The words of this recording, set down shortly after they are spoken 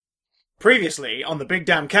Previously on the Big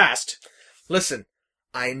Damn Cast. Listen,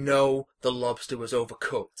 I know the lobster was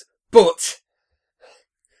overcooked, but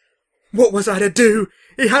what was I to do?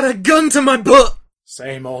 He had a gun to my butt!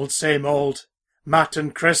 Same old, same old. Matt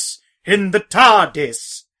and Chris in the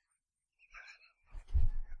TARDIS.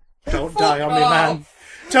 Don't die on me, man.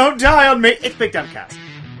 Don't die on me. It's Big Damn Cast.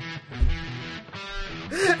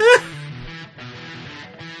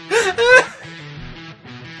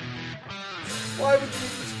 Why would you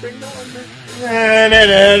just bring that on me? Hey,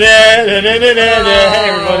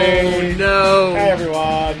 everybody. Oh, no. Hey,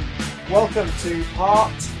 everyone. Welcome to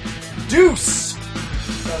part deuce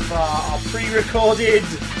of our pre-recorded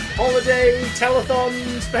holiday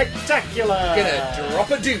telethon spectacular. Gonna drop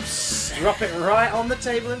a deuce. Drop it right on the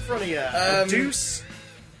table in front of you. A deuce.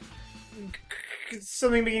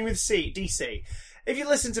 Something beginning with C. DC. If you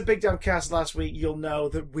listened to Big Damn Cast last week, you'll know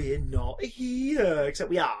that we're not here.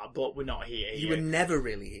 Except we are, but we're not here. You were never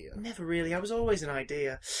really here. Never really. I was always an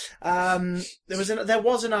idea. There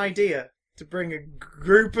was an idea to bring a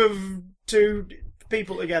group of two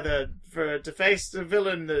people together to face the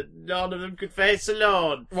villain that none of them could face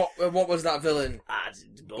alone. What was that villain?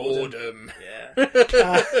 Boredom.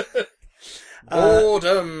 Yeah.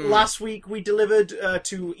 Boredom. Last week we delivered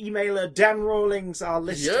to emailer Dan Rawlings our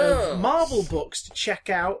list of Marvel books to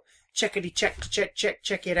check out. Check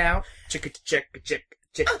it out. Check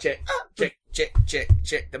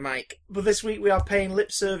the mic. But this week we are paying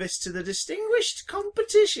lip service to the distinguished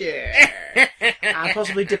competition. And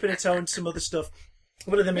possibly dipping a toe into some other stuff.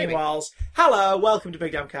 But in the meanwhile, hello, welcome to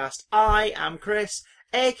Big Damn Cast. I am Chris,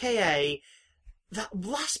 aka that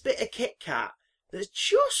last bit of Kit Kat that's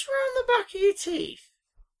just round the back of your teeth.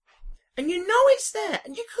 And you know it's there,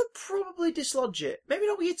 and you could probably dislodge it. Maybe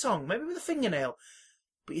not with your tongue, maybe with a fingernail.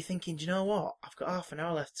 But you're thinking, do you know what? I've got half an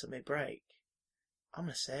hour left till my break. I'm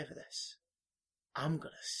going to savour this. I'm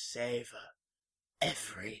going to savour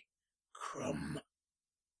every crumb.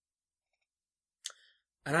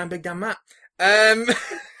 And I'm Big Damn Matt.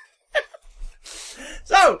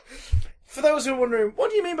 So, for those who are wondering,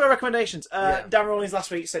 what do you mean by recommendations? Dan Rawlings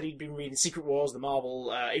last week said he'd been reading Secret Wars, the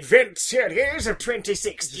Marvel event series of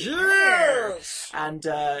 2016. Yes! And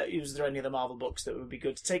was there any other Marvel books that would be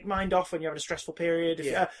good to take mind off when you're having a stressful period?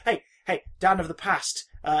 Hey, Dan of the past,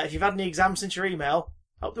 if you've had any exams since your email,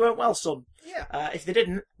 hope they went well, son. Yeah. If they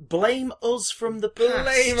didn't, blame us from the past.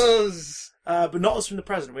 Blame us! But not us from the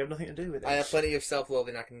present. We have nothing to do with it. I have plenty of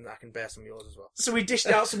self-loathing. I can bear some of yours as well. So we dished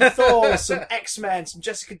out some Thor, some X-Men, some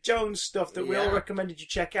Jessica Jones stuff that we all recommended you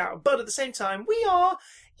check out. But at the same time, we are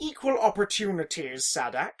equal opportunities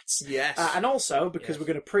sad acts. Yes. And also, because we're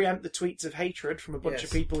going to preempt the tweets of hatred from a bunch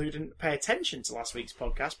of people who didn't pay attention to last week's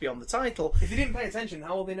podcast beyond the title. If they didn't pay attention,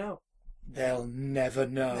 how will they know? They'll never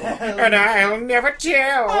know. And I'll never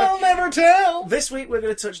tell. I'll never tell. This week we're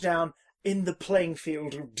going to touch down in the playing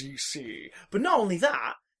field of DC. But not only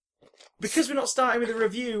that, because we're not starting with a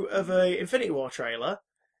review of a Infinity War trailer.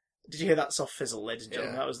 Did you hear that soft fizzle, ladies and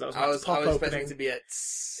gentlemen? That was I was pop opening. expecting it to be a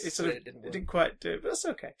It didn't quite do it, but that's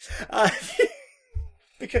okay.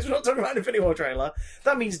 Because we're not talking about an Infinity War trailer,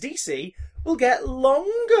 that means DC will get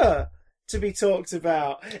longer to be talked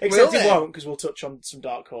about. Except it won't, because we'll touch on some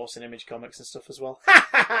Dark Horse and Image Comics and stuff as well.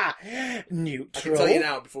 Neutral. I can tell you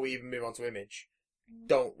now, before we even move on to Image,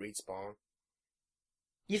 don't read Spawn.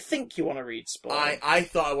 You think you want to read Spawn? I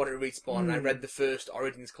thought I wanted to read Spawn, and I read the first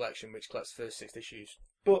Origins collection, which collects the first 6 issues.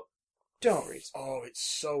 But don't read Spawn. Oh, it's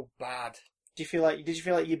so bad. Did you feel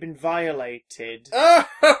like you've been violated?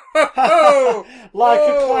 Oh! Like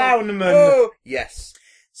a clownman. Oh! Yes.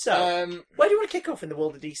 So, where do you want to kick off in the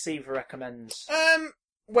world of DC for recommends?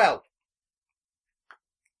 Well,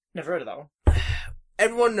 never heard of that one.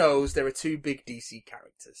 Everyone knows there are 2 big DC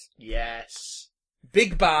characters. Yes.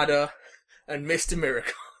 Big Badder and Mr.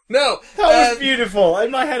 Miracle. No! That was beautiful.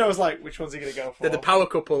 In my head I was like, which one's he going to go for? They're the power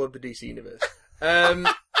couple of the DC universe.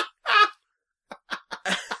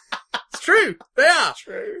 It's true. They are.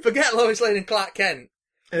 True. Forget Lois Lane and Clark Kent.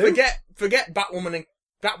 Who? Forget Batwoman and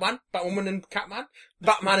Batman and Catman.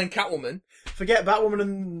 Batman and Catwoman. Forget Batwoman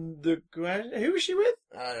and the... Who was she with?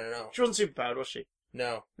 I don't know. She wasn't superpowered, was she?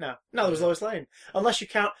 No. No, there was Lois Lane. Unless you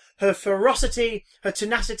count her ferocity, her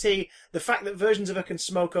tenacity, the fact that versions of her can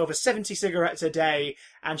smoke over 70 cigarettes a day,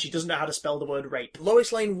 and she doesn't know how to spell the word rape.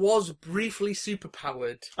 Lois Lane was briefly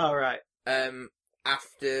superpowered. Oh, right.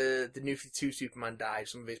 After the New 52 Superman died,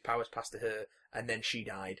 some of his powers passed to her, and then she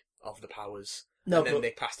died of the powers. No, and then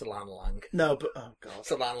they passed to Lana Lang. No, but... Oh, God.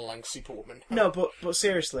 So Lana Lang, Superwoman. No, but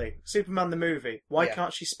seriously, Superman the movie, why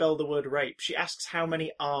can't she spell the word rape? She asks how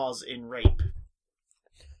many R's in rape.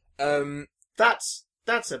 That's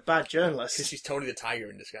That's a bad Because journalist. she's Tony the Tiger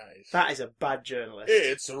in disguise. That is a bad journalist.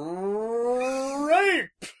 It's rape!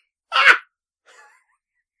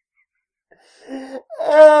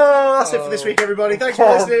 Oh, that's it for this week, everybody. Thanks for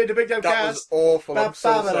listening to Big Damn That Cast. was awful. I'm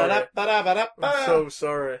so sorry. I'm I'm so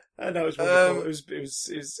sorry. I know it's wonderful.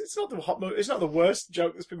 It's not it's not the worst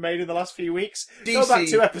joke that's been made in the last few weeks. Go back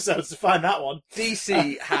 2 episodes to find that one.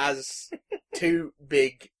 DC has 2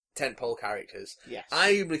 big tentpole characters. Yes.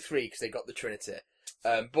 Arguably 3 because they got the Trinity.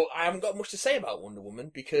 But I haven't got much to say about Wonder Woman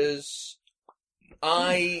because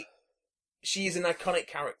she is an iconic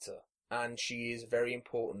character and she is a very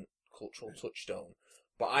important cultural touchstone.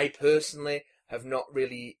 But I personally have not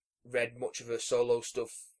really read much of her solo stuff,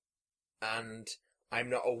 and I'm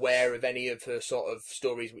not aware of any of her sort of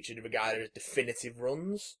stories which are regarded as definitive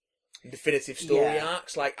runs, definitive story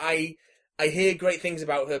arcs. Like I hear great things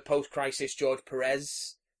about her post-crisis George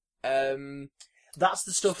Perez. That's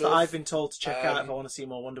the stuff that I've been told to check out if I want to see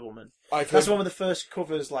more Wonder Woman. That's one of the first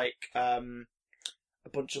covers, like a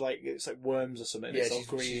bunch of it's like worms or something. Yeah, it's all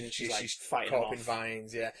green and she's fighting caught them in off.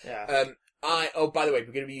 vines. Yeah. Yeah. By the way,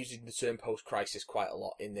 we're going to be using the term post-crisis quite a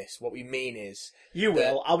lot in this. What we mean is... You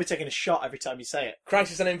will. I'll be taking a shot every time you say it.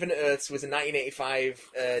 Crisis on Infinite Earths was a 1985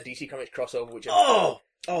 DC Comics crossover, which... Oh,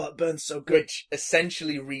 that burns so good. Which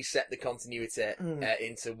essentially reset the continuity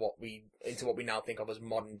into what we now think of as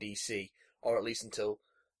modern DC, or at least until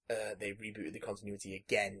they rebooted the continuity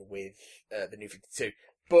again with the New 52.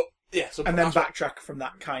 But yeah, so and then backtrack from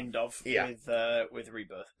that kind of with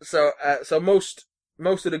Rebirth. So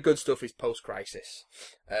most of the good stuff is post-crisis,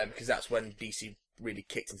 because that's when DC really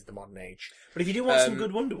kicked into the modern age. But if you do want some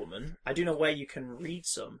good Wonder Woman, I do know where you can read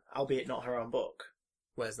some, albeit not her own book.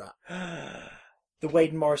 Where's that? The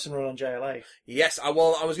Wade and Morrison run on JLA. Yes, I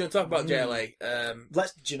was going to talk about JLA.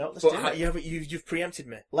 Let's do it. You've preempted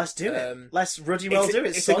me. Let's do it. Let's ruddy well do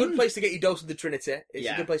it. It's a good place to get your dose of the Trinity. It's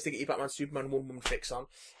a good place to get your Batman, Superman, Wonder Woman fix on.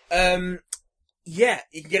 Yeah,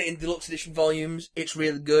 you can get it in deluxe edition volumes. It's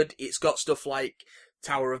really good. It's got stuff like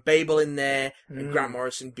Tower of Babel in there, and Grant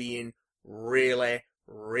Morrison being really,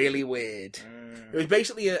 really weird. It was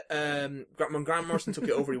basically when Grant Morrison took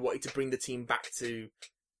it over, he wanted to bring the team back to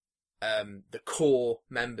the core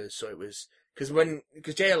members. So it was because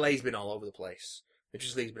JLA's been all over the place. The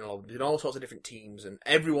Justice League's been all sorts of different teams, and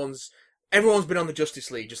everyone's been on the Justice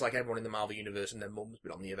League, just like everyone in the Marvel universe, and their mum's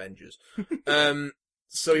been on the Avengers.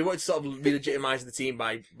 So he wanted to sort of re-legitimize the team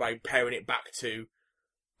by pairing it back to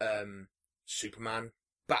Superman,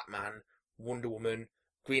 Batman, Wonder Woman,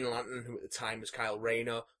 Green Lantern, who at the time was Kyle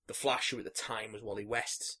Rayner, The Flash, who at the time was Wally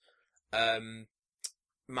West,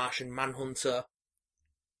 Martian Manhunter,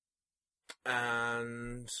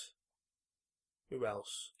 and who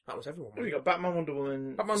else? That was everyone. We got Batman, Wonder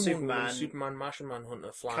Woman, Superman, Martian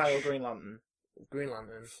Manhunter, Flash, Kyle Green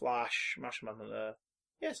Lantern, Flash, Martian Manhunter.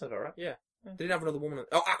 Yeah, sounds alright. Yeah. They didn't have another woman.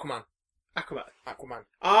 Oh, Aquaman.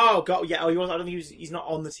 Oh god, yeah. Oh, I don't think he's not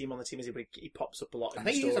on the team. On the team, is he? But he pops up a lot. I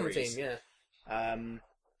think he's on the team. Yeah.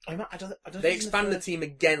 I don't. They expand the team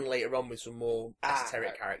again later on with some more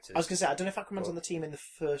esoteric characters. I was going to say I don't know if Aquaman's on the team in the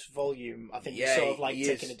first volume. I think he's sort of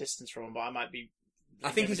taking a distance from him, but I might be. I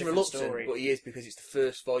think he's reluctant, but he is because it's the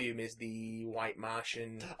first volume is the White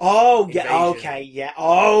Martian. Oh invasion. Yeah, okay, yeah.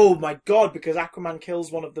 Oh my god, because Aquaman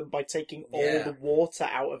kills one of them by taking all the water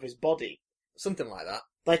out of his body. Something like that.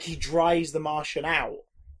 Like he dries the Martian out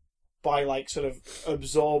by sort of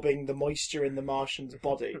absorbing the moisture in the Martian's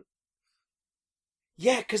body.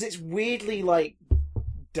 Yeah, because it's weirdly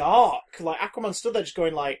dark. Like Aquaman stood there just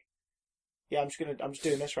going yeah, I'm just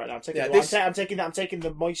doing this right now. I'm taking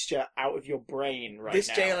the moisture out of your brain right now. This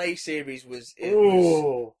JLA series was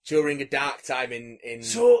during a dark time in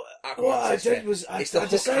So Aquaman's what I history. did was I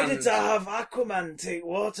decided to have Aquaman take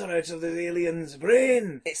water out of the alien's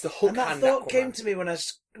brain. It's the hook and that hand thought Aquaman. came to me when I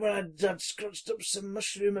scrunched up some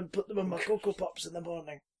mushroom and put them in my Cocoa Pops in the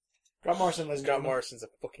morning. Grant Morrison, ladies and Grant gentlemen. Morrison's a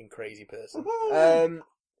fucking crazy person.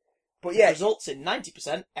 But yeah, results in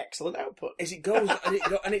 90% excellent output. As it goes,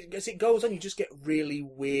 as it goes on, you just get really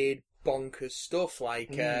weird, bonkers stuff.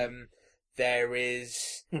 There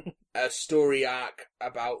is a story arc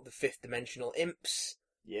about the fifth dimensional imps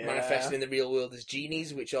manifesting in the real world as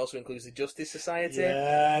genies, which also includes the Justice Society.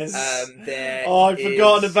 Yes. I'd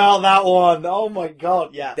forgotten about that one. Oh my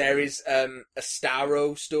god, yeah. There is a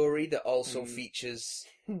Starro story that also features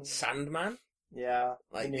Sandman. Yeah.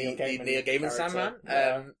 The Neil Gaiman Sandman.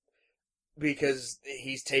 Yeah. Because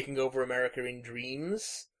he's taking over America in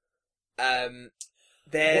dreams.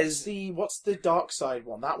 What's the Dark Side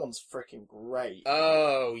one? That one's freaking great.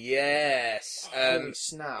 Oh yes. Holy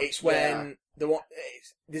snap! It's when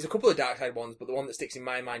there's a couple of Dark Side ones, but the one that sticks in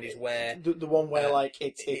my mind is where the one where like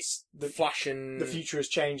it's the Flash and the future has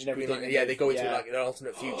changed and everything. Like, they go into like an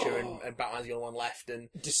alternate future, and Batman's the only one left, and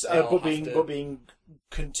but being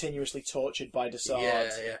continuously tortured by Desaad.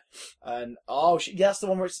 Yeah. And that's the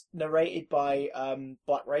one where it's narrated by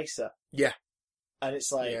Black Racer. Yeah. And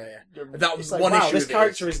it's like, that was like, one wow, issue. This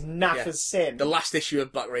character is naff as sin. The last issue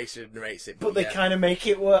of Black Racer narrates it, but they kind of make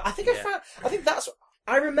it work. I think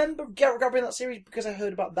I remember grabbing that series because I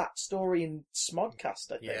heard about that story in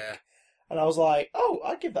Smodcast, I think. Yeah. And I was like, oh,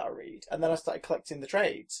 I'd give that a read. And then I started collecting the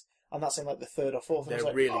trades, and that's in like the third or fourth. And They're I was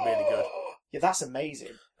like, really good. Yeah, that's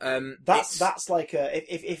amazing. That's like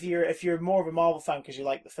if you're more of a Marvel fan because you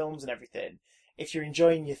like the films and everything. If you're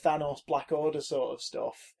enjoying your Thanos Black Order sort of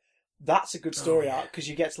stuff. That's a good story arc because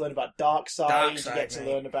you get to learn about Darkseid, you get to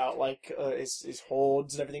learn about like his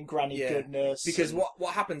hordes and everything, Granny Goodness. Because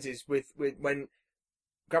what happens is with when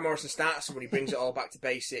Grant Morrison starts when he brings it all back to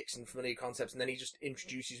basics and familiar concepts, and then he just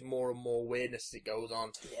introduces more and more weirdness as it goes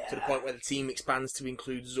on to the point where the team expands to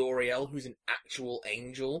include Zoriel, who's an actual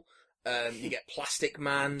angel. You get Plastic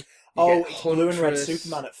Man. It's Blue and Red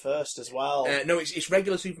Superman at first as well. No, it's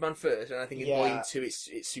regular Superman first, and I think in Volume 2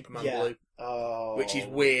 it's Superman Blue. Oh, which is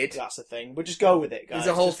weird. That's the thing. But just go with it, guys.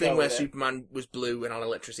 There's a whole thing where Superman was blue and had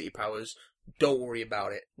electricity powers. Don't worry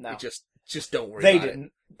about it. No. Just don't worry about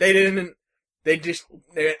it. They didn't.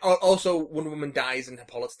 Also, Wonder Woman dies and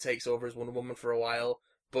Hippolyta takes over as Wonder Woman for a while,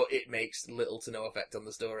 but it makes little to no effect on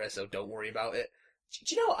the story, so don't worry about it.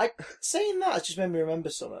 Do you know, saying that has just made me remember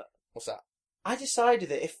something. What's that? I decided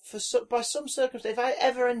that by some circumstance, if I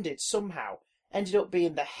ever ended up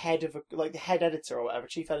being the head editor or whatever,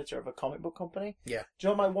 chief editor of a comic book company. Yeah. Do you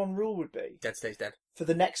know what my one rule would be? Dead stays dead. For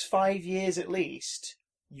the next 5 years at least,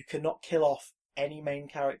 you cannot kill off any main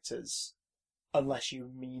characters unless you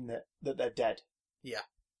mean that they're dead. Yeah.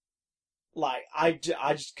 Like, I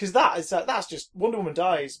just, because that's just, Wonder Woman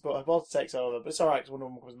dies, but Hippolyta takes over, but it's alright because Wonder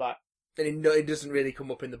Woman comes back. And it doesn't really come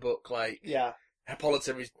up in the book, like... Yeah.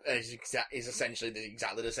 Hippolyta is essentially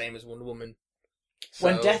exactly the same as Wonder Woman. So...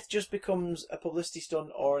 When death just becomes a publicity stunt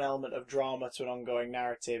or an element of drama to an ongoing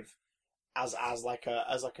narrative, as like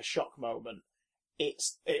a shock moment, it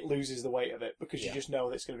loses the weight of it because you just know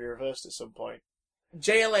that it's going to be reversed at some point.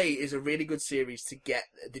 JLA is a really good series to get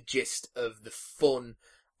the gist of the fun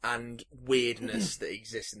and weirdness that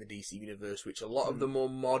exists in the DC universe, which a lot of the more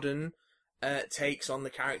modern takes on the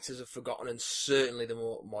characters have forgotten, and certainly the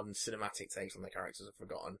more modern cinematic takes on the characters have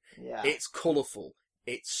forgotten. Yeah. It's colourful,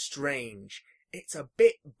 it's strange, it's a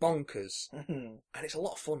bit bonkers, and it's a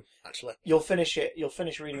lot of fun, actually. You'll finish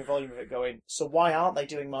reading a volume of it going, so why aren't they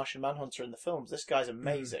doing Martian Manhunter in the films? This guy's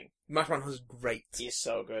amazing. Martian Manhunter's great. He's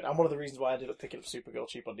so good. And one of the reasons why I ended up picking up Supergirl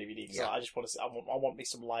cheap on DVD, because I just want to see, I want me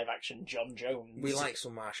some live action John Jones. We like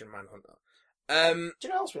some Martian Manhunter. Do you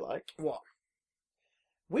know what else we like? What?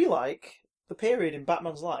 We like the period in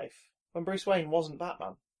Batman's life when Bruce Wayne wasn't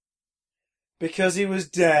Batman. Because he was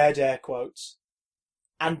dead, air quotes.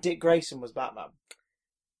 And Dick Grayson was Batman.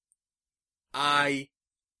 I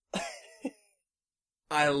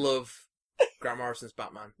love Grant Morrison's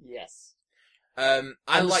Batman. Yes. I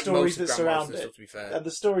like most of Grant Morrison's stuff, to be fair. And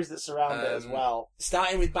the stories that surround it as well.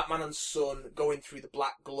 Starting with Batman and Son, going through the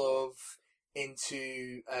Black Glove,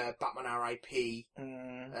 into Batman R.I.P.,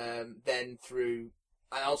 then through...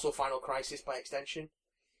 And also Final Crisis by extension.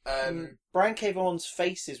 Brian K. Vaughan's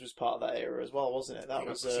Faces was part of that era as well, wasn't it? That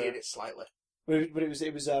was preceded it slightly. But it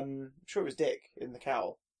was I'm sure it was Dick in the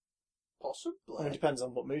cowl. Possibly. I mean, it depends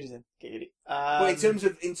on what mood he's in. But in terms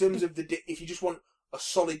of if you just want a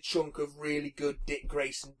solid chunk of really good Dick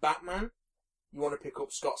Grayson Batman, you want to pick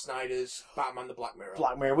up Scott Snyder's Batman the Black Mirror.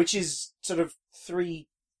 Black Mirror, which is sort of 2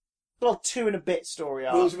 and a bit story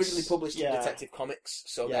arcs. Well, it was originally published in Detective Comics,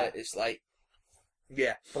 so that it's like...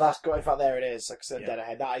 Yeah. But that's got, in fact, there it is. Like I said, Dead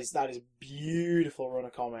Ahead. That is a beautiful run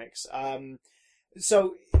of comics.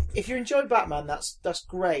 So if you enjoy Batman, that's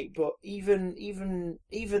great. But even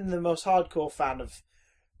the most hardcore fan of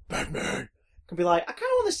Batman can be like, I kind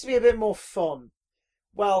of want this to be a bit more fun.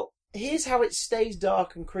 Well, here's how it stays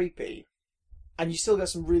dark and creepy, and you still get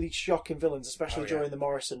some really shocking villains, especially during the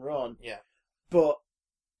Morrison run. Yeah. But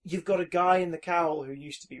you've got a guy in the cowl who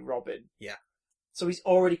used to be Robin. Yeah. So he's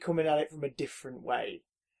already coming at it from a different way.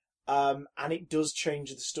 And it does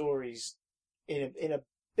change the stories in a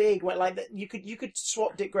big way. Like, you could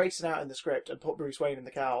swap Dick Grayson out in the script and put Bruce Wayne in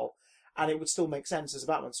the cowl, and it would still make sense as a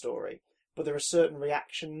Batman story. But there are certain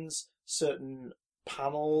reactions, certain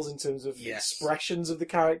panels in terms of expressions of the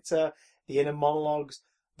character, the inner monologues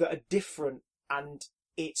that are different, and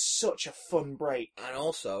it's such a fun break. And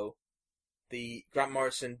also, the Grant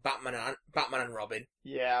Morrison Batman and Robin,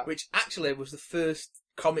 Yeah. which actually was the first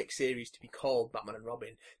comic series to be called Batman and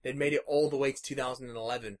Robin. They'd made it all the way to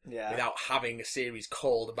 2011 Yeah. without having a series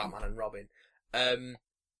called Batman and Robin.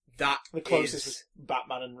 The closest was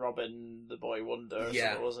Batman and Robin, the Boy Wonder, or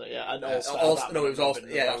something, wasn't it? Yeah, and All-Star Batman no, it was all. Robin, Yeah,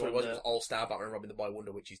 the that's Boy what it was. It Wonder. was All-Star Batman and Robin, the Boy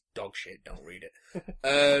Wonder, which is dog shit. Don't read it.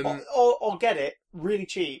 Or get it, really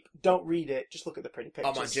cheap. Don't read it. Just look at the pretty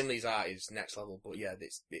pictures. Oh man, Jim Lee's art is next level. But yeah,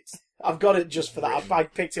 it's. I've got it just for that. Written. I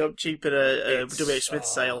picked it up cheap at a WH Smith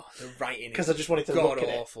sale The writing because is I just wanted to god look at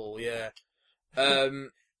it. awful. Yeah.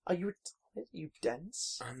 Are you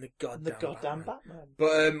dense? And the And goddamn, the goddamn Batman. Batman.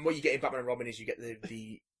 But what you get in Batman and Robin is you get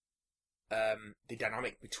the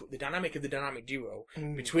dynamic of the dynamic duo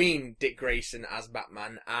between Dick Grayson as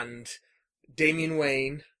Batman and Damian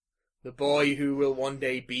Wayne, the boy who will one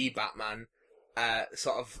day be Batman,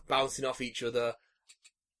 sort of bouncing off each other.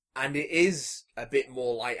 And it is a bit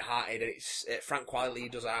more light-hearted, and it's Frank Quitely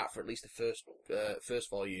does art for at least the first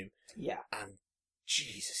volume, Yeah. and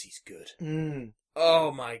Jesus, he's good. Mm.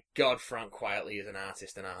 Oh my God, Frank Quitely is an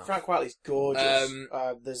artist and a half. Frank Quitely's gorgeous.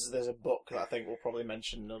 There's a book that I think we'll probably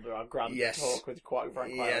mention under our grand Yes. talk with Frank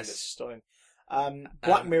Quitely Yes. that's stunning.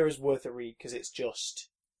 Black Mirror's worth a read because it's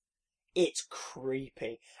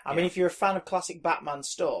creepy. I mean, if you're a fan of classic Batman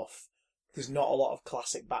stuff, there's not a lot of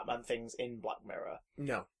classic Batman things in Black Mirror.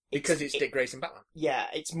 No, because it's Dick Grayson Batman. Yeah,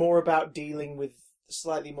 it's more about dealing with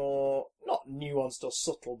slightly more, not nuanced or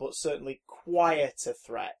subtle, but certainly quieter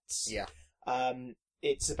threats. Yeah.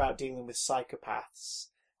 It's about dealing with psychopaths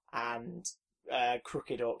and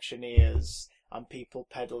crooked auctioneers and people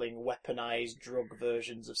peddling weaponized drug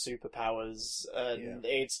versions of superpowers. And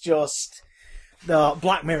it's just... The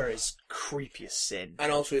Black Mirror is creepy as sin.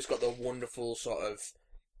 And also it's got the wonderful sort of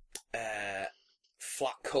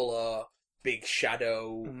flat colour, big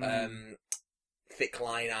shadow, thick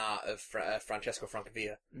line art of Francesco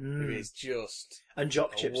Francavilla, who is just And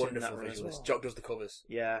Jock a chips in wonderful that one as visualist. well. Jock does the covers.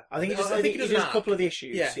 Yeah, I think he No, does. I I think think he he does does an a couple of the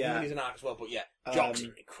issues. Yeah, he's an art as well. But yeah, Jock's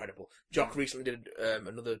incredible. Jock recently did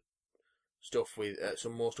another stuff with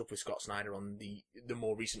some more stuff with Scott Snyder on the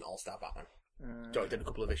more recent All-Star Batman. Jock did a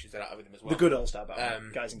couple of issues of that with him as well. The good All-Star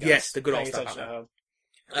Batman, guys and guys. Yes, the good Paying All-Star attention Batman. at home.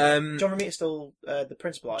 John Romita's still the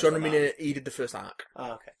principal artist. John on that. Romita, he did the first arc.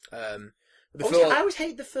 Oh, okay. The I always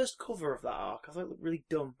hated the first cover of that arc. I thought it looked really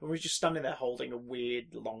dumb. When we were just standing there holding a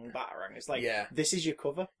weird long batarang. It's like, this is your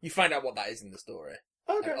cover? You find out what that is in the story.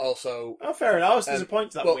 Okay. And also... Oh, fair enough. There's a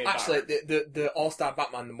point to that weird actually, batarang. the All-Star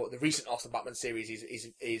Batman, the recent All-Star Batman series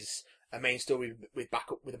is a main story with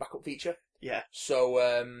a backup feature. Yeah.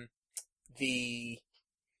 So, the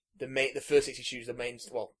first 6 issues, the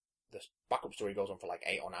backup story goes on for like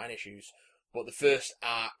 8 or 9 issues, but the first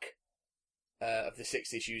arc of the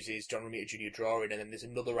 6 issues is John Romita Jr. drawing, and then there's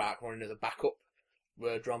another arc running as a backup,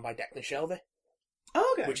 drawn by Declan Shelby.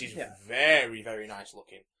 Oh, okay. Which is very, very nice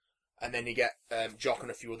looking. And then you get Jock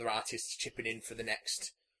and a few other artists chipping in for the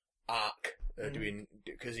next arc, doing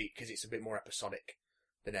because it's a bit more episodic.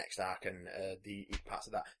 The next arc and the parts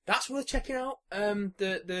of that. That's worth checking out.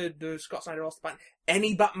 The Scott Snyder All-Star Batman.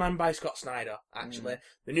 Any Batman by Scott Snyder, actually.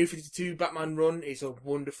 The New 52 Batman run is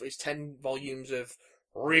it's 10 volumes of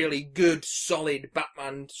really good, solid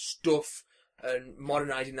Batman stuff and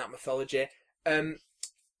modernising that mythology.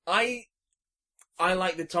 I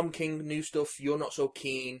like the Tom King new stuff. You're not so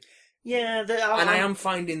keen. Yeah, and I am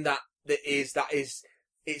finding that he's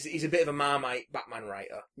a bit of a Marmite Batman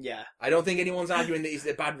writer. Yeah. I don't think anyone's arguing that he's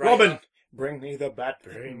the bad writer. Robin! Bring me the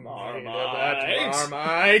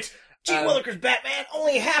Marmite. Gee Willikers, Batman!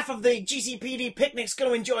 Only half of the GCPD picnic's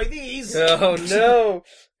gonna enjoy these! Oh no!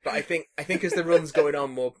 But I think as the run's going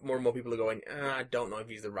on, more and more people are going, I don't know if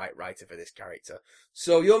he's the right writer for this character.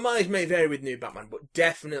 So your mileage may vary with new Batman, but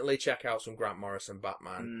definitely check out some Grant Morrison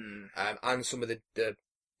Batman, and some of the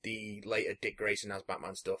later Dick Grayson as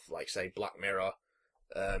Batman stuff, like say Black Mirror.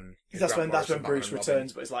 That's when Bruce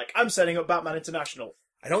returns, but it's like, I'm setting up Batman International.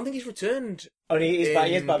 I don't think he's returned. Oh, he is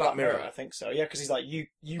in Black Mirror, I think so. Yeah, because he's like, you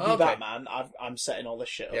be Batman, I'm setting all this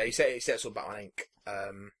shit up. Yeah, he sets up Batman Inc.,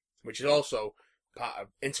 which is also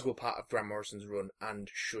integral part of Grant Morrison's run and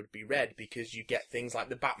should be read because you get things like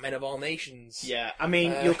the Batmen of all nations. Yeah, I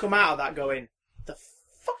mean, you'll come out of that going, the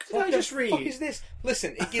fuck did I just read? What the fuck is this?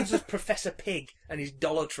 Listen, it gives us Professor Pig and his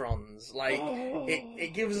Dollartrons. Like,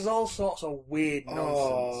 it gives us all sorts of weird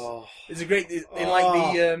nonsense. It's a great,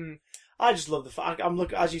 I just love the fact,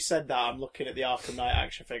 as you said that, I'm looking at the Arkham Knight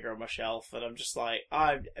action figure on my shelf and I'm just like,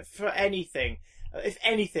 if anything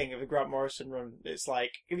of the Grant Morrison run, it's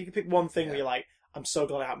like, if you could pick one thing where you're like, I'm so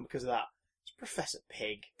glad it happened because of that, it's Professor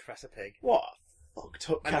Pig. Professor Pig. What a fucked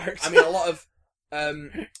up character. I mean, a lot of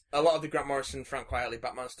A lot of the Grant Morrison, Frank Quitely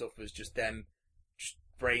Batman stuff was just them just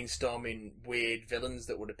brainstorming weird villains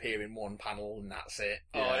that would appear in one panel and that's it.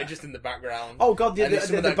 Yeah. Or just in the background. Oh god,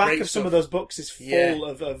 the back of some stuff. of those books is full Yeah.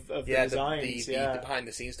 of the Yeah, designs. the behind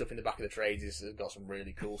the scenes stuff in the back of the trades has got some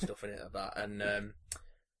really cool stuff in it of that. And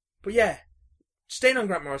but yeah, staying on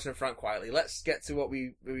Grant Morrison and Frank Quitely, let's get to what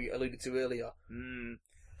we alluded to earlier.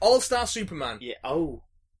 All-Star Superman. Yeah. Oh,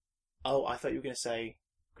 I thought you were going to say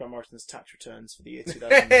Grant Morrison's tax returns for the year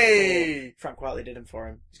 2004. Hey! Frank Quitely did them for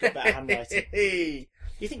him. He's got better handwriting. Hey!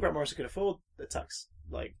 You think Grant Morrison could afford a tax,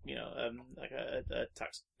 like a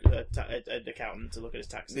tax an accountant to look at his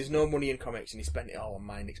taxes? There's no money in comics, and he spent it all on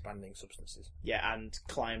mind-expanding substances. Yeah, and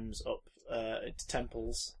climbs up to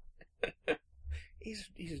temples. He's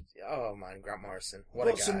oh man, Grant Morrison, what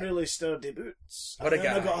a Got guy! some really sturdy boots. What a and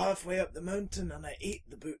then guy. I got halfway up the mountain and I ate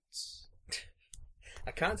the boots.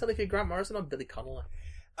 I can't tell if you're Grant Morrison or Billy Connolly.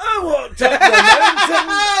 I walked up the mountain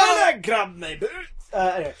and I grabbed my boots.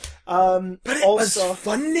 Anyway, But it also, was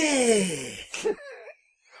funny.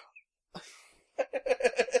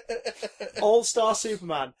 All-Star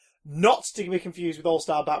Superman, not to be confused with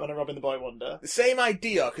All-Star Batman and Robin the Boy Wonder. The same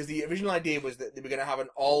idea, because the original idea was that they were going to have an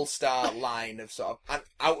all-star line of sort of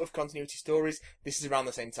out-of-continuity stories. This is around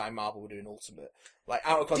the same time Marvel were doing Ultimate. Like,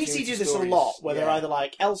 out-of-continuity DC do this stories, a lot, where they're yeah. either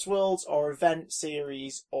like Elseworlds or event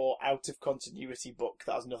series or out-of-continuity book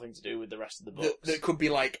that has nothing to do with the rest of the books. That could be,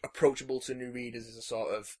 like, approachable to new readers as a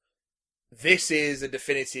sort of, this is a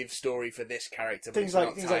definitive story for this character. But Things it's like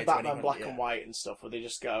not things tied like to Batman anyone, Black yeah. and White and stuff, where they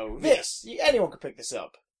just go, this, anyone could pick this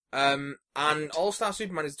up. And All-Star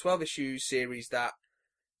Superman is a 12-issue series that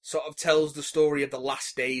sort of tells the story of the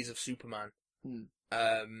last days of Superman.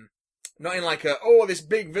 Not in like this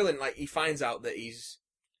big villain. Like, he finds out that he's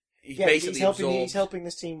basically he's helping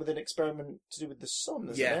this team with an experiment to do with the sun,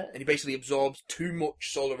 isn't it? and he basically absorbs too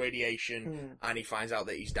much solar radiation, and he finds out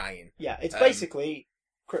that he's dying. Yeah, it's basically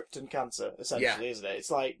Krypton cancer, essentially, isn't it?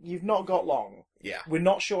 It's like, you've not got long. Yeah. We're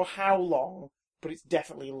not sure how long, but it's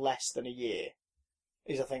definitely less than a year,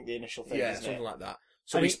 is I think the initial thing, Yeah, isn't something it? like that.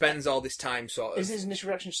 So And he spends all this time sort of... Is his initial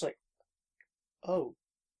reaction just like, oh?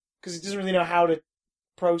 Because he doesn't really know how to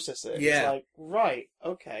process it. Yeah. It's like, right,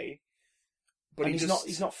 okay. But and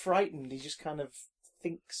he's not frightened, he just kind of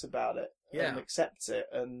thinks about it and accepts it,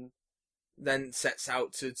 and then sets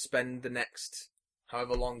out to spend the next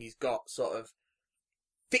however long he's got sort of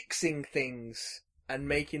fixing things and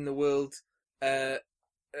making the world,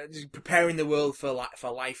 just preparing the world for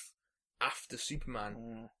life after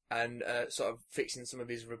Superman, and sort of fixing some of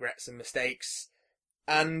his regrets and mistakes.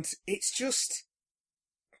 And it's just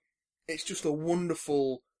a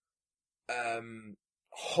wonderful,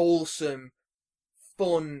 wholesome,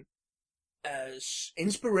 fun,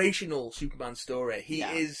 inspirational Superman story. He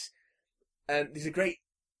is. There's a great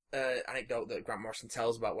anecdote that Grant Morrison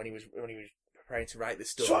tells about when he was preparing to write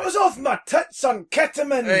this story. Swallows off my tits on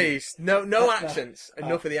ketamine! Hey, no accents.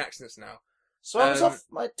 Enough of the accents now. Swallows off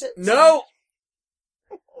my tits. No.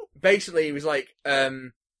 Basically, he was like, they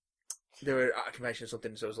were at a convention or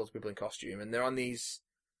something, so there was lots of people in costume, and they're on these,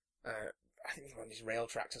 I think they're on these rail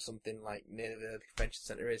tracks or something, like near the convention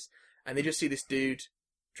centre is, and they just see this dude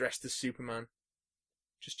dressed as Superman,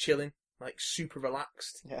 just chilling, like super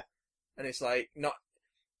relaxed. Yeah. And it's like not,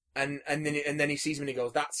 and then he sees him and he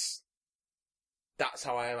goes, that's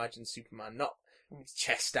how I imagine Superman, not his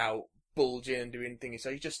chest out, bulging and doing things.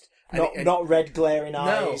 So he's just not red glaring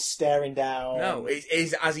eyes staring down. No, it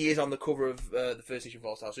is as he is on the cover of the first issue of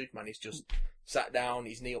All-Star Superman. He's just sat down,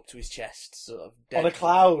 his knee up to his chest, sort of dead, on a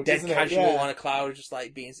cloud, dead isn't casual it? Yeah. on a cloud, just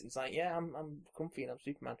like being. It's like, yeah, I'm comfy and I'm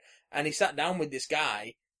Superman. And he sat down with this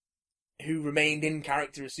guy who remained in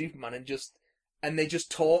character as Superman, and they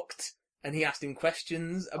just talked, and he asked him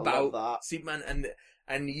questions about Superman,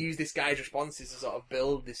 and he used this guy's responses to sort of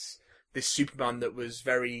build this Superman that was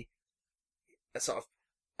very sort of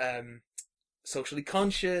socially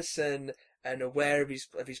conscious and aware of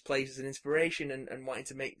his place as an inspiration and wanting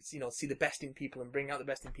to make, see the best in people and bring out the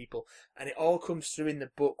best in people, and it all comes through in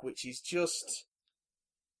the book, which is just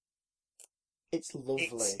it's lovely.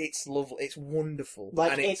 It's lovely. It's wonderful.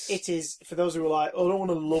 Like, and it is, for those who are like, oh, I don't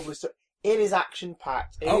want a lovely story. It is action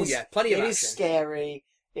packed. Plenty of action. It is scary.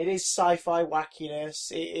 It is sci-fi wackiness.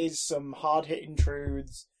 It is some hard hitting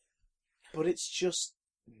truths, but it's just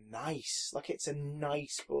nice. Like, it's a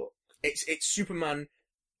nice book. It's Superman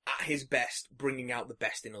at his best, bringing out the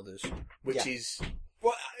best in others, which is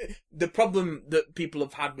the problem that people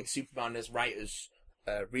have had with Superman as writers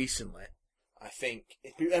recently. I think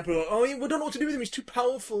people are like, oh, we don't know what to do with him. He's too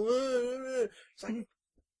powerful. It's like,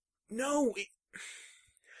 no,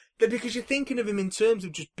 Because you're thinking of him in terms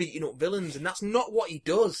of just beating up villains, and that's not what he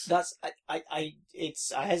does. That's I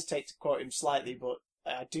hesitate to quote him slightly, but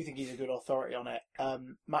I do think he's a good authority on it.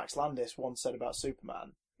 Max Landis once said about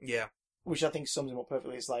Superman, Yeah. which I think sums him up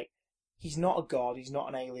perfectly. It's like, he's not a god, he's not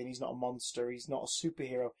an alien, he's not a monster, he's not a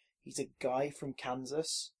superhero. He's a guy from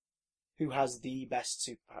Kansas who has the best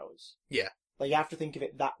superpowers. Yeah. Like, you have to think of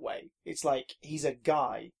it that way. It's like, he's a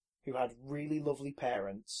guy who had really lovely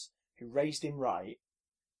parents, who raised him right,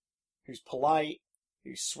 who's polite,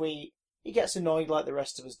 who's sweet. He gets annoyed like the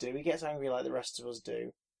rest of us do, he gets angry like the rest of us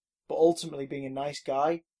do. But ultimately, being a nice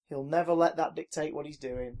guy, he'll never let that dictate what he's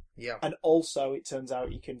doing. Yeah. And also, it turns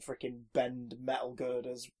out he can freaking bend metal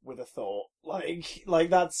girders with a thought.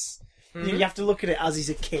 Like that's... You have to look at it as he's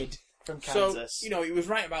a kid from Kansas. So, he was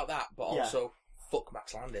right about that, but also, fuck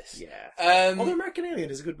Max Landis. Yeah. Although American Alien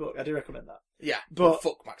is a good book. I do recommend that. Yeah. But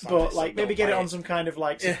fuck Max Landis. But, like, maybe get it on some kind of,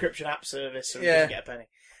 like, subscription app service so he doesn't get a penny.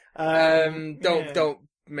 Don't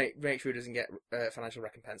make sure he doesn't get financial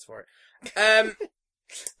recompense for it.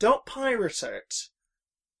 Don't pirate it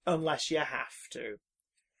unless you have to.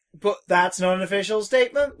 But that's not an official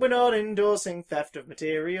statement. We're not endorsing theft of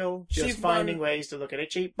material. Just finding ways to look at it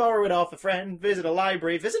cheap. Borrow it off a friend. Visit a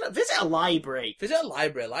library. Visit a library. Visit a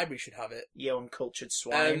library. A library should have it. You uncultured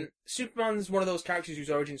swine. Superman's one of those characters whose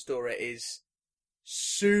origin story is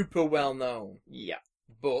super well known. Yeah.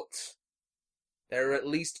 But there are at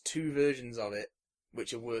least 2 versions of it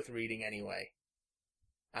which are worth reading anyway.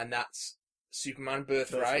 And that's Superman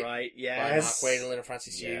Birthright, yes. by Mark Waid and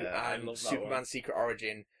Francis Yu, and Superman Secret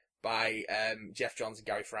Origin by Jeff Johns and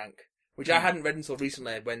Gary Frank, which I hadn't read until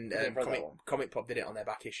recently when Comic Pop did it on their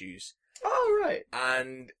back issues. Oh, right.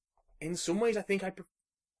 And in some ways, I think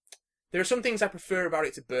there are some things I prefer about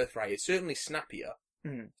it to Birthright. It's certainly snappier,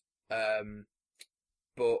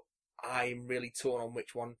 but I'm really torn on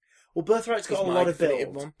which one. Well, Birthright's got a lot of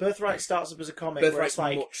build. Birthright starts up as a comic where it's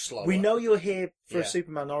like, much slower. We know you're here for a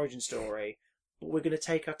Superman origin story, but we're going to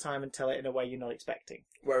take our time and tell it in a way you're not expecting.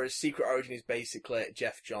 Whereas Secret Origin is basically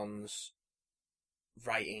Jeff Johns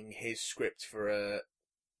writing his script for a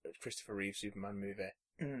Christopher Reeve Superman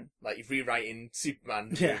movie. Like, you're rewriting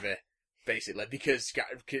Superman movie, basically,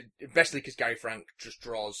 especially because Gary Frank just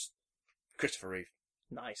draws Christopher Reeve.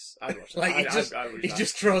 Nice. I'd watch that. He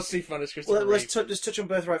just draws Superman as Christopher Reeve. Let's touch on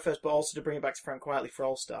Birthright first, but also to bring it back to Frank Quitely for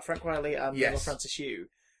All Star. Frank Quitely and Francis Yu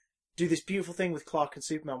do this beautiful thing with Clark and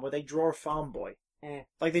Superman where they draw a farm boy.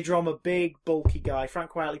 Like, they draw him a big, bulky guy.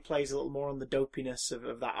 Frank Quitely plays a little more on the dopiness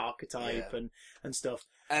of that archetype and stuff.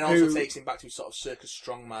 And also takes him back to his sort of circus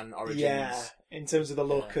strongman origins. Yeah, in terms of the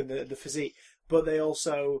look and the physique. But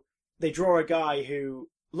they draw a guy who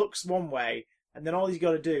looks one way, and then all he's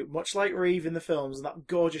got to do, much like Reeve in the films, and that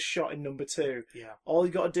gorgeous shot in number 2, all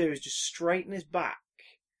he's got to do is just straighten his back,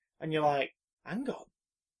 and you're like, hang on.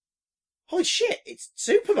 Holy shit, it's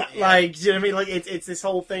Superman! Yeah. Like, do you know what I mean? Like, it's this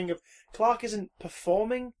whole thing of Clark isn't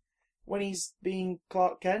performing when he's being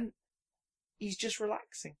Clark Kent. He's just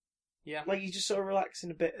relaxing. Yeah. Like, he's just sort of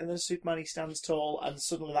relaxing a bit, and then Superman, he stands tall, and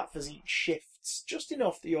suddenly that physique shifts just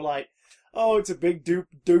enough that you're like, oh, it's a big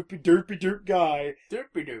doopy guy. Doop.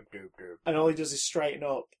 And all he does is straighten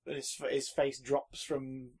up, and his face drops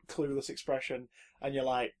from clueless expression, and you're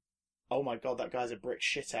like, oh my god, that guy's a brick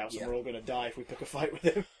shithouse, and we're all going to die if we pick a fight with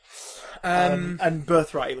him. And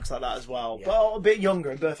Birthright, he looks like that as well. Yeah. But a bit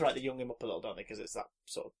younger, in Birthright, they young him up a little, don't they? Because it's that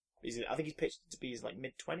sort of... I think he's pitched to be his, like,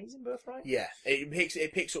 mid-20s in Birthright? Yeah.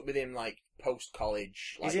 It picks up with him, like,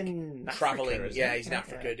 post-college. Like, he's in travelling. Africa, he's in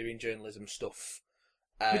Africa doing journalism stuff.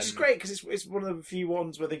 Which is great, because it's one of the few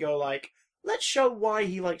ones where they go, like, let's show why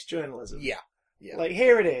he likes journalism. Yeah. Like,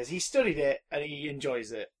 here it is. He studied it, and he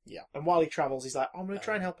enjoys it. Yeah. And while he travels, he's like, I'm going to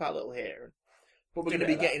try and help out a little here. But we're going to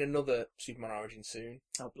be getting another Superman origin soon.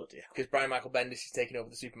 Oh, bloody hell. Because Brian Michael Bendis is taking over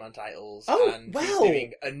the Superman titles. Oh, and he's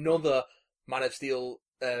doing another Man of Steel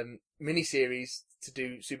miniseries to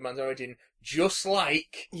do Superman's origin, just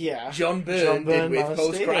like John Byrne did with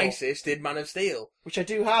Post Crisis, did Man of Steel. Which I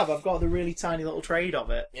do have. I've got the really tiny little trade of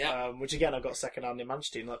it. Yeah. Which, again, I got second-hand in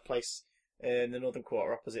Manchester, in that place in the Northern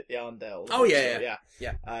Quarter opposite the Arndale. Oh, yeah.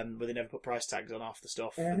 Where they never put price tags on half the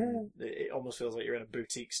stuff. And it almost feels like you're in a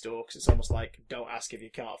boutique store, because it's almost like, don't ask if you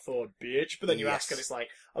can't afford, bitch. But then you ask and it's like,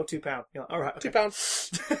 oh, £2. You're like, all right, okay.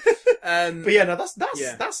 £2. But yeah, no,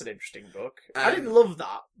 that's an interesting book. I didn't love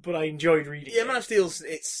that, but I enjoyed reading it. Yeah, Man of Steel's,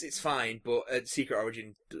 it's fine, but Secret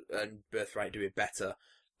Origin and Birthright do it better.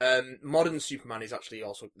 Modern Superman is actually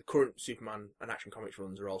also... The current Superman and Action Comics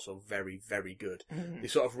runs are also very, very good. They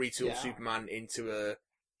sort of retool Superman into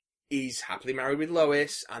he's happily married with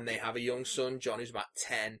Lois, and they have a young son, John, who's about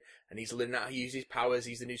 10, and he's learning how to use his powers.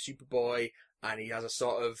 He's the new Superboy, and he has a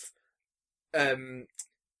sort of...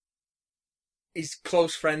 he's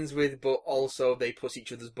close friends with, but also they push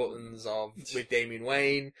each other's buttons with Damian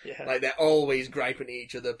Wayne. Yeah. Like, they're always griping at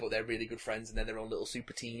each other, but they're really good friends, and they're their own little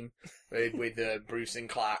super team with Bruce and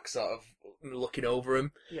Clark sort of looking over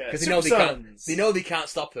him. Yeah. Because they know they can't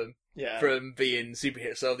stop him from being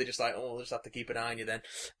superheroes, so they're just like, oh, we'll just have to keep an eye on you then.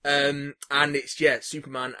 And it's,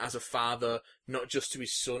 Superman as a father, not just to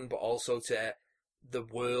his son, but also to the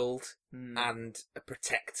world, and a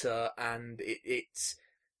protector, and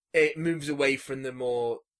it moves away from the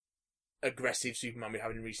more aggressive Superman we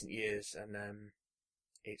have in recent years, and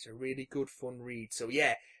it's a really good, fun read. So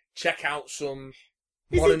check out some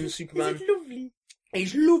modern Superman. Is it lovely?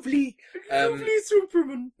 He's lovely. Lovely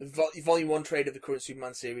Superman. Volume 1 trade of the current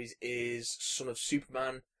Superman series is Son of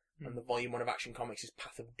Superman, and the Volume 1 of Action Comics is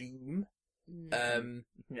Path of Doom.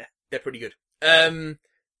 They're pretty good.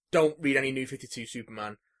 Don't read any New 52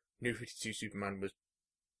 Superman. New 52 Superman was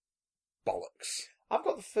bollocks. I've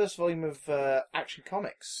got the first volume of Action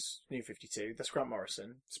Comics, New 52. That's Grant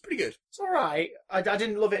Morrison. It's pretty good. It's alright. I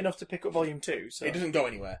didn't love it enough to pick up volume 2. So it doesn't go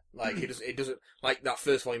anywhere. Like, it doesn't, like, that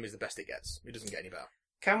first volume is the best it gets. It doesn't get any better.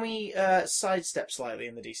 Can we sidestep slightly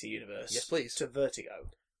in the DC universe? Yes, please. To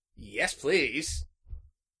Vertigo. Yes, please.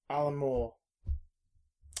 Alan Moore.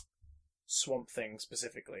 Swamp Thing,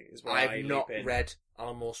 specifically, is where I have not leap in. read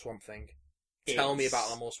Alan Moore Swamp Thing. Tell me about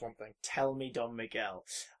Alan Moore Swamp Thing. Tell me, Don Miguel.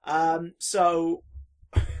 So...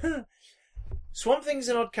 Swamp Thing's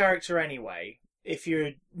an odd character anyway. If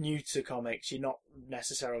you're new to comics, you're not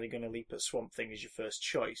necessarily going to leap at Swamp Thing as your first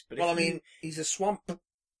choice. But he's a swamp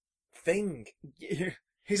thing.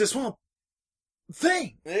 He's a swamp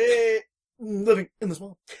thing living in the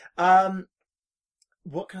swamp.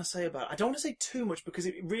 What can I say about it? I don't want to say too much because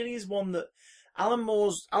it really is one that Alan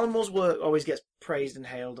Moore's work always gets praised and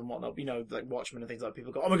hailed and whatnot. You know, like Watchmen and things like that.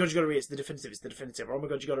 People go, "Oh my god, you got to read it! It's the definitive." Or, "Oh my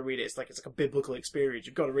god, you got to read it! It's like a biblical experience.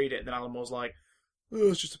 You've got to read it." And then Alan Moore's like, "Oh,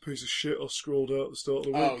 it's just a piece of shit I scrolled out at the start of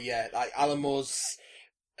the week." Oh yeah, like Alan Moore's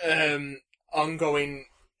ongoing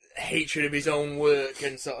hatred of his own work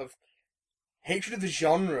and sort of hatred of the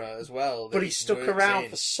genre as well. But he stuck around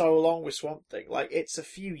for so long with Swamp Thing. Like, it's a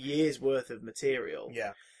few years worth of material.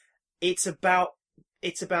 Yeah, it's about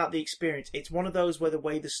the experience. It's one of those where the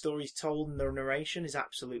way the story's told and the narration is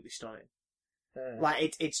absolutely stunning.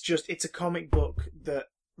 Like, it's a comic book that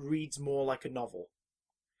reads more like a novel.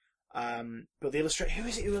 But the illustrator, who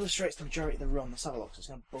is it who illustrates the majority of the run? Let's have a look. It's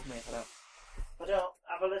going to bug me if I don't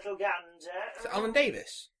have a little gander. Is it Alan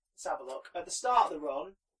Davis? Let's have a look. At the start of the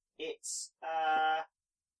run, it's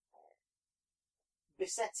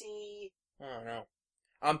Bissetti. Oh no,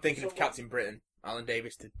 I'm thinking of Captain Britain. Alan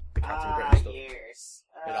Davis did the Captain Britain stuff. Yes.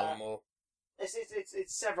 With Alan Moore.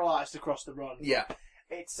 It's several artists across the run. Yeah.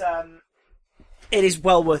 It is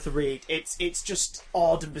well worth a read. It's just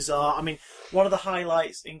odd and bizarre. I mean, one of the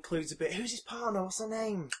highlights includes a bit. Who's his partner? What's her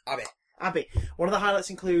name? Abby. One of the highlights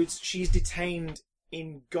includes she's detained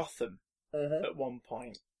in Gotham at one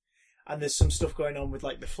point. And there's some stuff going on with,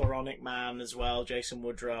 like, the Floronic Man as well, Jason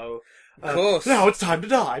Woodrow. Of course. Now it's time to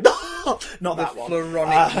die. Not that one.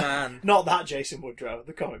 Floronic Man. Not that Jason Woodrow,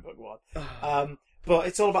 the comic book one. But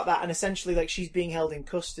it's all about that, and essentially, like, she's being held in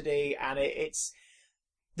custody, and it's...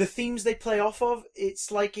 The themes they play off of,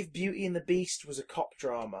 it's like if Beauty and the Beast was a cop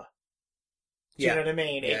drama. Do you know what I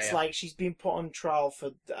mean? It's like she's been put on trial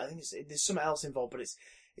for... I think there's something else involved, but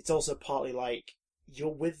it's also partly like, you're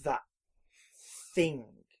with that thing.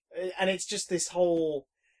 And it's just this whole...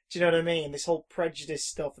 Do you know what I mean? This whole prejudice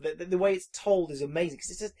stuff. The way it's told is amazing.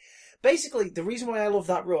 Because it's just... Basically, the reason why I love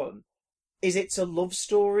that run is it's a love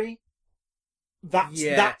story.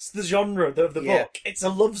 That's the genre of the book. It's a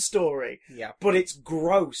love story. Yeah. But it's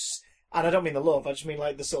gross. And I don't mean the love, I just mean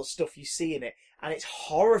like the sort of stuff you see in it. And it's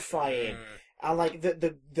horrifying. And like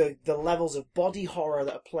the levels of body horror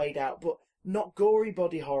that are played out, but not gory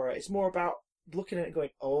body horror. It's more about looking at it going,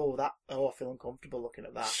 I feel uncomfortable looking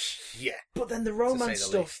at that. Yeah. But then the romance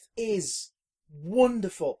stuff is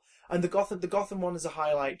wonderful. And the Gotham one is a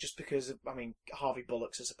highlight just because, I mean, Harvey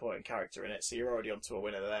Bullock's a supporting character in it, so you're already onto a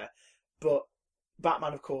winner there. But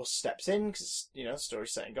Batman, of course, steps in, because, you know, the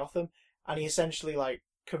story's set in Gotham, and he essentially, like,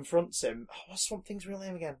 confronts him. Oh, what's Swamp Thing's real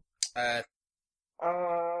name again? It's...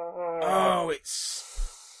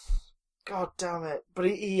 God damn it. But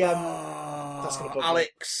he that's gonna bug me.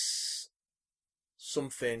 Alex...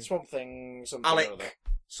 something. Swamp Thing, something. Alec.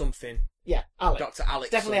 Something. Yeah, Alec. Dr.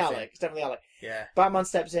 Alex. Definitely something. Alec. It's definitely Alec. Yeah. Batman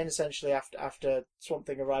steps in essentially after Swamp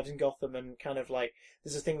Thing arrives in Gotham and kind of like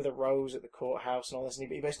there's a thing with a rose at the courthouse and all this, and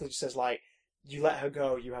he basically just says like, "You let her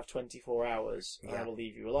go, you have 24 hours, and I will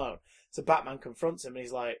leave you alone." So Batman confronts him and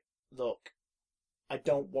he's like, "Look, I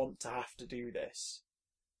don't want to have to do this,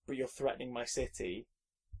 but you're threatening my city.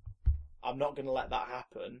 I'm not going to let that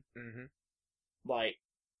happen. Mm-hmm. Like,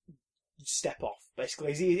 step off.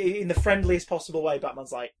 Basically, in the friendliest possible way.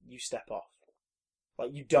 Batman's like, you step off.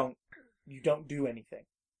 Like, you don't do anything.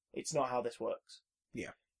 It's not how this works.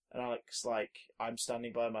 Yeah. And Alec's like, I'm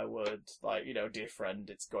standing by my word. Like, dear friend,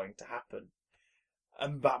 it's going to happen.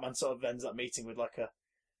 And Batman sort of ends that meeting with like a,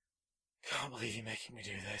 can't believe you're making me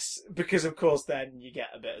do this. Because of course then you get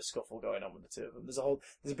a bit of scuffle going on with the two of them. There's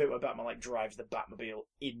a bit where Batman like drives the Batmobile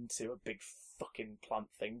into a big fucking plant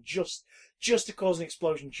thing just to cause an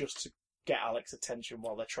explosion, just to get Alec's attention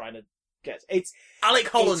while they're trying to get Alec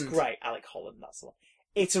Holland. It's great, Alec Holland, that's the one.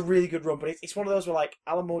 It's a really good run, but it's one of those where like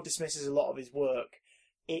Alan Moore dismisses a lot of his work.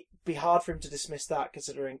 It'd be hard for him to dismiss that,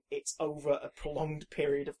 considering it's over a prolonged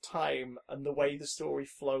period of time, and the way the story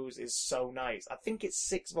flows is so nice. I think it's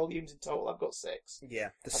 6 volumes in total. I've got 6. Yeah,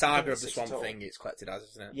 the saga of the Swamp Thing it's collected as,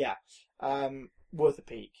 isn't it? Yeah, worth a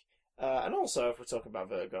peek. And also, if we're talking about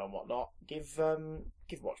Vertigo and whatnot, give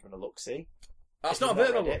Watchmen a look-see. That's not a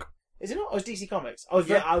Vertigo book. Is it not? Or is DC Comics? Oh,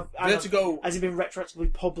 yeah. Vertigo. Has it been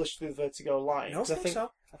retroactively published through the Vertigo line? No, I think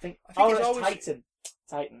so. I think it's always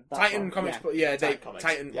Titan. Titan Comics, yeah. but yeah,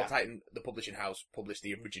 Titan, Titan, the publishing house, published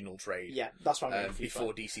the original trade. Yeah, that's what I'm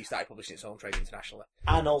before DC started publishing its own trade internationally.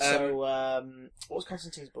 And also, what was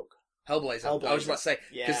Constantine's book? Hellblazer. I was about to say,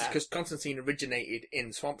 yeah, because Constantine originated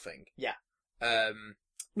in Swamp Thing. Yeah.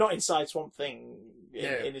 Not inside Swamp Thing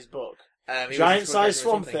in his book. Giant-sized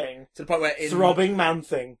Swamp Thing. To the point where Throbbing Man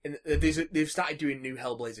Thing. They've started doing new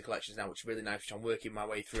Hellblazer collections now, which is really nice, which I'm working my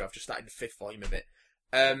way through. I've just started the 5th volume of it.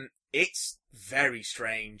 It's very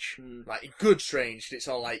strange. Like, good strange. It's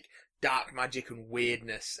all like dark magic and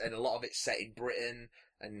weirdness, and a lot of it's set in Britain,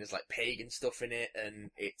 and there's like pagan stuff in it,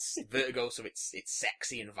 and it's Vertigo, so it's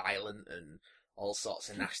sexy and violent and all sorts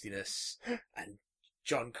of nastiness. And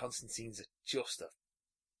John Constantine's just a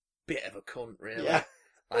bit of a cunt, really. Yeah.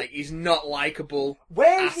 Like, he's not likable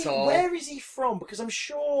at all. Where is he from? Because I'm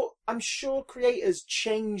sure creators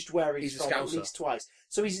changed where he's from at least twice.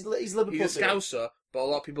 So he's Liverpool. He's a Scouser, but a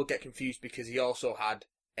lot of people get confused because he also had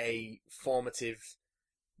a formative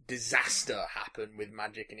disaster happen with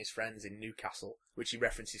magic and his friends in Newcastle, which he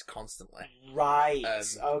references constantly. Right.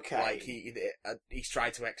 Okay. Like he's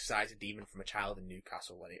tried to exorcise a demon from a child in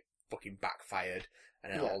Newcastle, and it fucking backfired.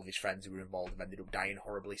 And then all of his friends who were involved have ended up dying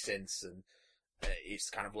horribly since, and it's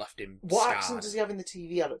kind of left him What scarred. accent does he have in the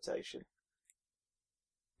TV adaptation?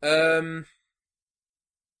 In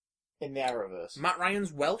the Arrowverse. Matt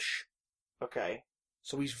Ryan's Welsh. Okay.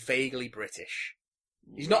 So he's vaguely British.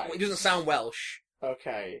 He's right. not. He doesn't sound Welsh.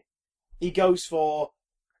 Okay. He goes for,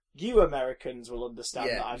 you Americans will understand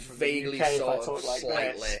that I'm from vaguely the UK sort if I talk of like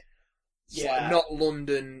slightly. this. Yeah. Not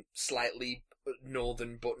London, slightly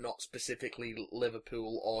northern, but not specifically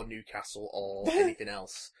Liverpool or Newcastle or anything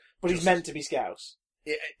else. But he's meant to be Scouse.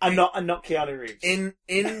 And not Keanu Reeves. In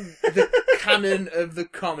the canon of the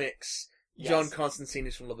comics, yes. John Constantine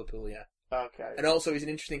is from Liverpool, yeah. Okay. And also he's an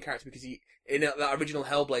interesting character because he, in that original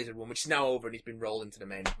Hellblazer one, which is now over and he's been rolled into the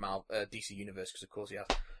main DC universe, because of course he has.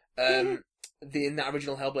 In that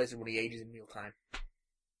original Hellblazer one, he ages in real time.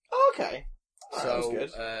 Oh, okay. So, that was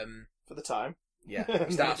good. For the time. Yeah.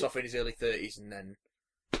 He starts off in his early 30s, and then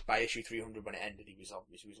by issue 300 when it ended, he was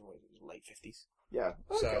in his late 50s. Yeah.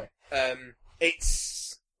 Okay. So,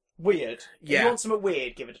 it's weird. Yeah. If you want something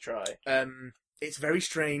weird, give it a try. It's very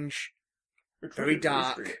strange, very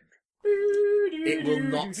dark. It will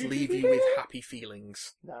not leave you with happy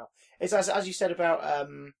feelings. No. It's as you said about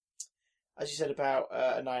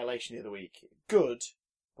Annihilation the other week. Good,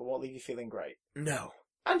 but won't leave you feeling great. No.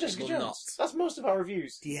 And Jessica Jones. Not. That's most of our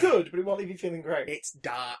reviews. Yeah. Good, but it won't leave you feeling great. It's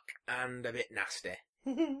dark and a bit nasty.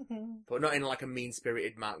 But not in like a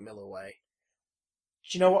mean-spirited Mark Miller way.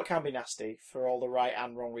 Do you know what can be nasty for all the right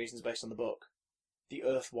and wrong reasons based on the book? The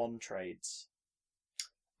Earth One trades.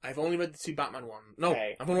 I've only read the 2 Batman ones. No,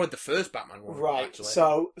 okay. I've only read the first Batman one. Right. Actually.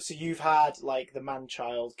 So you've had like the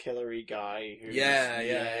man-child killery guy. Who's,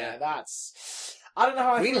 yeah. That's. I don't know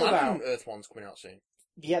how I feel about Earth One's coming out soon.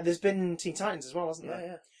 Yeah, there's been Teen Titans as well, hasn't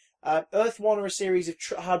there? Yeah. Earth One are a series of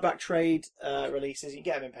hardback trade releases. You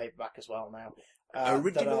can get them in paperback as well now.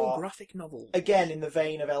 Original graphic novel. Again, in the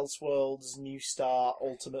vein of Elseworlds, New Star,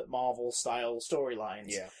 Ultimate Marvel style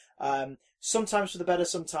storylines. Yeah. Sometimes for the better,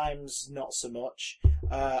 sometimes not so much.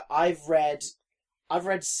 I've read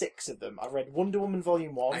 6 of them. I've read Wonder Woman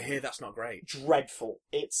Volume 1. I hear that's not great. Dreadful.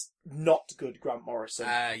 It's not good, Grant Morrison.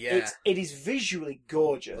 Yeah. It is visually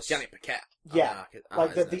gorgeous. It's Janet Paquette. Yeah,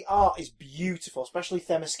 like the art is beautiful, especially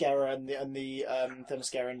Themyscira and the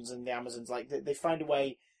Themyscirans and the Amazons. Like they find a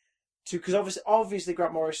way to, because obviously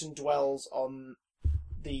Grant Morrison dwells on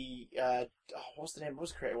what's the name? What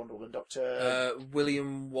was the creator of Wonder Woman? Doctor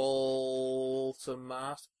William Walter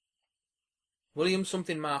Marston. William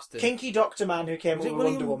something Marston. Kinky Doctor Man who came up with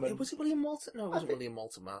Wonder Woman. Was it William Walter? No, it wasn't William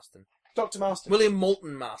Walter Marston. Dr. Marston. William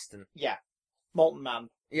Moulton Marston. Yeah. Molten Man.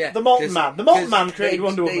 Yeah. The Molten Man. The Molten Man created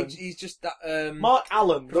Wonder Woman. He's just that. Mark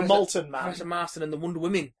Allen, the Molten Man. Professor Marston and the Wonder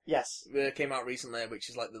Women Yes. came out recently, which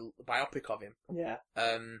is like the biopic of him. Yeah.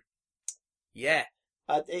 Yeah.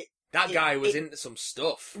 That guy was into some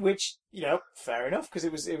stuff. Which, fair enough, because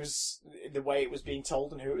it was the way it was being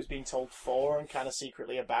told and who it was being told for and kind of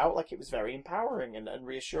secretly about. Like, it was very empowering and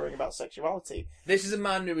reassuring about sexuality. This is a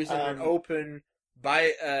man who is in an open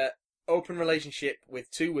relationship with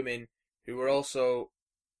two women who were also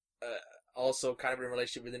kind of in a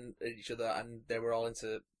relationship within each other, and they were all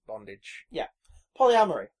into bondage. Yeah.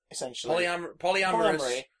 Polyamory, essentially.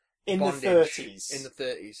 Polyamorous. In bondage the 30s. In the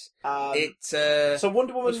 30s. So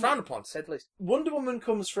Wonder Woman was frowned upon, to say the least. Wonder Woman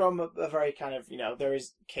comes from a very kind of, there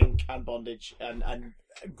is kink and bondage and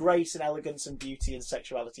grace and elegance and beauty and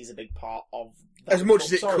sexuality is a big part of that. As much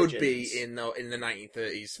as it origins. could be in the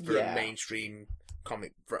 1930s for a mainstream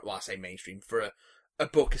comic, I say mainstream, for a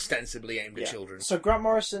book ostensibly aimed at children. So Grant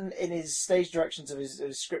Morrison, in his stage directions of his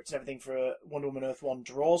script and everything for Wonder Woman Earth 1,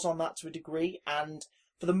 draws on that to a degree, and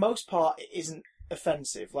for the most part it isn't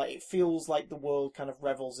offensive. Like, it feels like the world kind of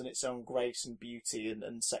revels in its own grace and beauty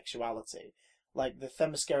and sexuality. Like, the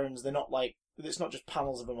Themyscirans, they're not like, it's not just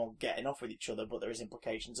panels of them all getting off with each other, but there is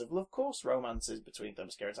implications of course, romances between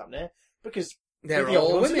Themyscirans happening here, because they're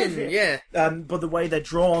all women, yeah. But the way they're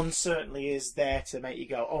drawn certainly is there to make you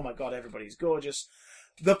go, oh my god, everybody's gorgeous.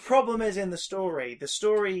 The problem is in the story,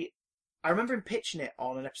 I remember him pitching it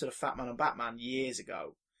on an episode of Fat Man and Batman years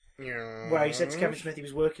ago, where he said to Kevin Smith he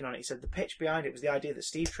was working on it. He said the pitch behind it was the idea that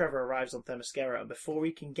Steve Trevor arrives on Themyscira, and before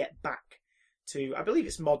he can get back to, I believe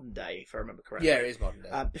it's modern day, if I remember correctly. Yeah, it is modern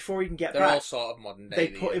day. Before he can get They're back, all sort of modern day. they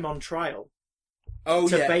put him on trial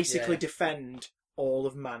to basically defend all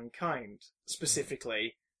of mankind,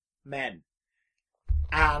 specifically men.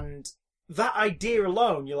 And that idea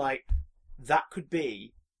alone, you're like, that could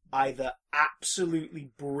be either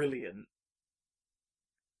absolutely brilliant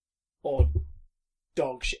or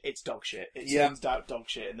dog shit. It's dog shit. It turns out dog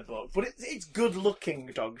shit in the book. But it's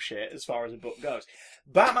good-looking dog shit as far as the book goes.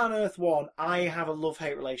 Batman Earth 1, I have a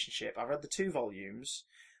love-hate relationship. I've read the 2 volumes.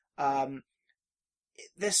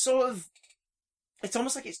 They're sort of... It's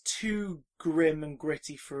almost like it's too grim and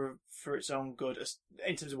gritty for its own good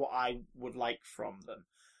in terms of what I would like from them.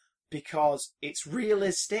 Because it's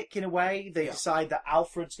realistic in a way. They decide that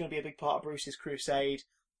Alfred's going to be a big part of Bruce's crusade.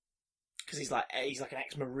 Because he's like an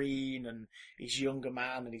ex-marine and he's a younger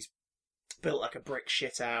man and he's built like a brick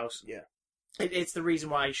shithouse. Yeah. It's the reason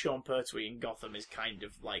why Sean Pertwee in Gotham is kind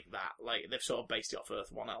of like that. Like, they've sort of based it off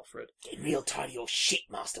Earth 1 Alfred. Get real tired of your shit,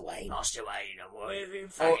 Master Wayne. Master Wayne, I'm worried.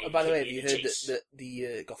 Oh, by the way, have you heard that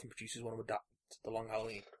the Gotham producers want to adapt The Long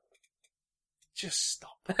Halloween? Just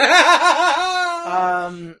stop.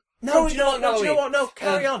 No, do you know what? No,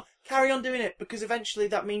 carry on. Carry on doing it, because eventually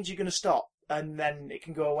that means you're going to stop. And then it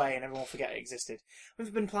can go away and everyone will forget it existed.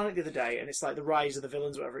 We've been planning it the other day, and it's like the Rise of the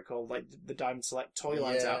Villains, whatever it's called, like the Diamond Select toy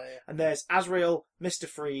line's out. Yeah. And there's Azrael, Mr.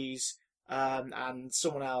 Freeze, and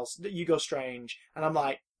someone else, Hugo Strange. And I'm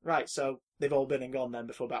like, right, so they've all been and gone then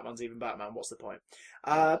before Batman's even Batman. What's the point?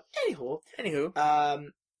 Anywho.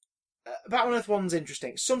 Batman Earth 1's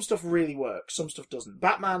interesting. Some stuff really works, some stuff doesn't.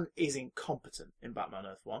 Batman is incompetent in Batman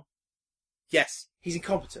Earth 1. Yes. He's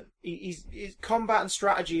incompetent. His combat and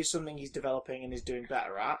strategy is something he's developing and is doing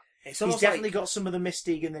better at. He's definitely got some of the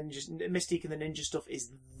Mystique and the Ninja stuff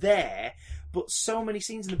is there, but so many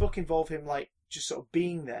scenes in the book involve him like just sort of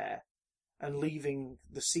being there and leaving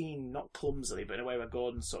the scene, not clumsily, but in a way where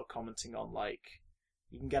Gordon's sort of commenting on like,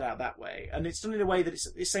 you can get out that way. And it's done in a way that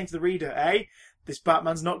it's saying to the reader, hey, this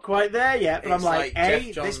Batman's not quite there yet. But I'm like,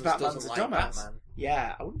 hey, this Batman's a dumbass. Batman.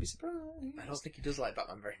 Yeah, I wouldn't be surprised. I don't think he does like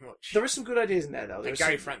Batman very much. There are some good ideas in there, though.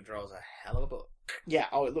 Gary Frank draws a hell of a book. Yeah,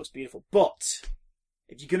 it looks beautiful. But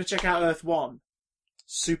if you're going to check out Earth 1,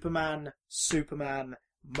 Superman,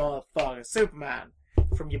 motherfucker, Superman,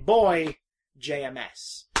 from your boy,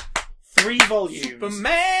 JMS. 3 volumes.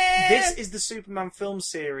 Superman! This is the Superman film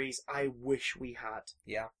series I wish we had.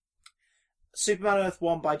 Yeah. Superman Earth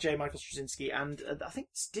 1 by J. Michael Straczynski, and I think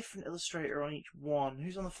it's a different illustrator on each one.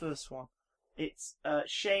 Who's on the first one? It's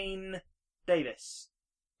Shane Davis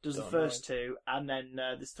does the first 2, and then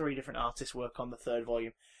there's 3 different artists work on the 3rd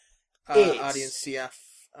volume. Ardian CF,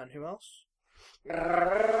 and who else?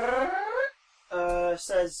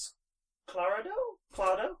 Says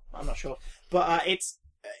Clarado? I'm not sure. But it's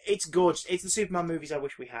it's gorgeous. It's the Superman movies I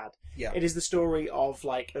wish we had. Yeah. It is the story of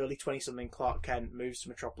like early 20-something Clark Kent moves to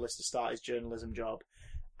Metropolis to start his journalism job,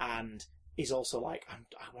 and he's also like, I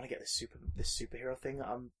want to get this superhero thing that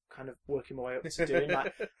I'm kind of working my way up to doing.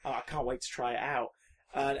 Like, I can't wait to try it out.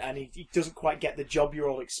 And he doesn't quite get the job you're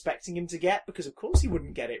all expecting him to get, because of course he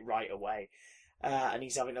wouldn't get it right away. And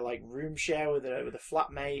he's having to like room share with a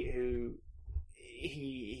flatmate who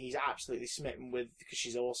he's absolutely smitten with because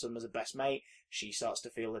she's awesome as a best mate. She starts to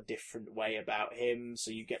feel a different way about him,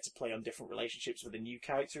 so you get to play on different relationships with a new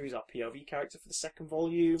character who's our POV character for the second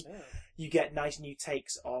volume. Yeah. You get nice new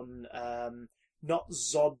takes on not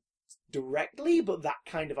Zod directly, but that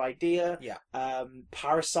kind of idea. Yeah.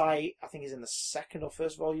 Parasite, I think, is in the second or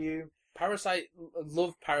first volume. Parasite,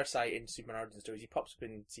 love Parasite in Superman Origin Stories. He pops up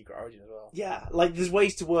in Secret Origin as well. Yeah, like there's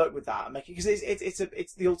ways to work with that and make it, because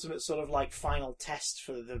it's the ultimate sort of like final test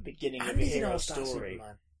for the beginning of a hero story.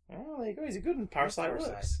 Superman. Oh, there you go. He's a good one. Parasite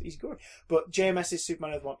Parasite. works. He's good. But JMS's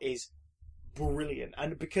Superman Earth 1 is brilliant,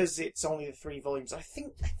 and because it's only the 3 volumes, I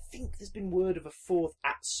think there's been word of a 4th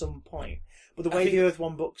at some point. But the way the Earth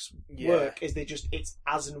 1 books work is it's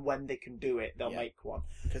as and when they can do it, they'll make one.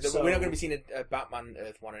 Because we're not going to be seeing a Batman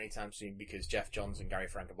Earth 1 anytime soon, because Jeff Johns and Gary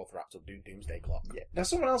Frank are both wrapped up doing Doomsday Clock. Yeah. Now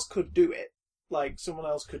someone else could do it. Like someone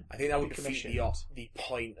else could. I think that would defeat the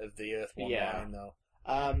point of the Earth 1 line,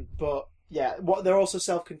 though. But yeah, they're also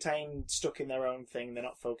self-contained, stuck in their own thing. They're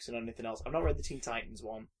not focusing on anything else. I've not read the Teen Titans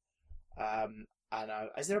one.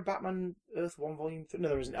 Is there a Batman Earth 1 Volume 3? No,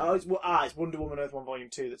 there isn't. Oh, it's Wonder Woman Earth 1 Volume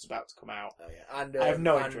 2 that's about to come out. Oh, yeah. And I have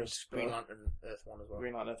no interest. Green Lantern Earth 1 as well.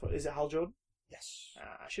 Green Lantern Earth 1. Is it Hal Jordan? Yes.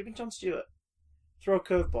 Should have been Jon Stewart. Throw a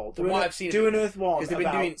curveball. From what I've seen, do an Earth 1 because they've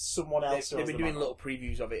been doing someone else. They've been doing little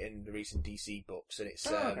previews of it in the recent DC books, and it's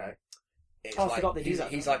okay. It's I like, forgot they do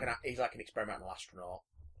that. He's like an experimental astronaut.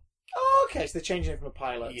 Oh, okay. So they're changing it from a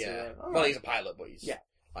pilot Yeah. to... Well, he's a pilot, but he's... Yeah.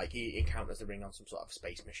 Like, he encounters the ring on some sort of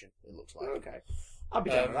space mission, it looks like. Okay. I'd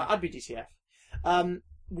be down with that. I'd be DTF.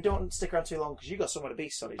 We don't want to stick around too long because you've got somewhere to be,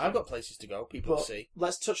 sorry. I've got places to go, people to see.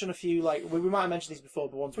 Let's touch on a few, like, we might have mentioned these before,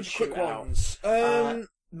 but ones we shoot quick out. ones.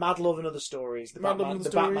 Mad Love and Other Stories. The Batman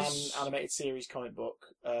animated series comic book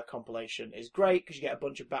compilation is great because you get a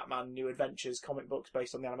bunch of Batman New Adventures comic books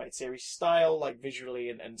based on the animated series style, like visually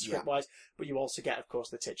and script-wise. But you also get, of course,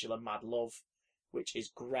 the titular Mad Love, which is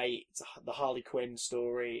great. It's the Harley Quinn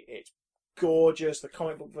story. It's gorgeous. The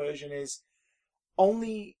comic book version is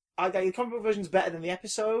the comic book version is better than the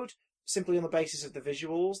episode, simply on the basis of the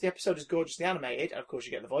visuals. The episode is gorgeously animated, and of course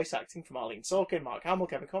you get the voice acting from Arlene Sorkin, Mark Hamill,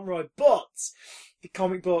 Kevin Conroy, but the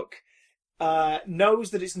comic book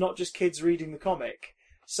knows that it's not just kids reading the comic,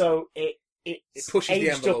 so it pushes the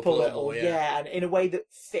aged envelope up a little, more, yeah. and in a way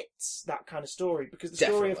that fits that kind of story, because the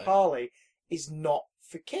story of Harley is not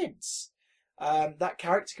for kids. That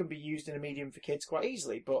character can be used in a medium for kids quite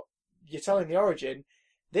easily, but you're telling the origin.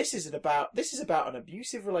 This is about an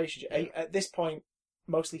abusive relationship. At this point,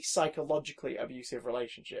 mostly psychologically abusive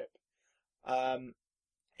relationship.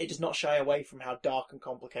 It does not shy away from how dark and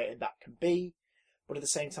complicated that can be, but at the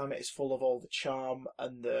same time, it is full of all the charm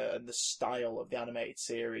and the style of the animated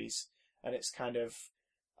series, and it's kind of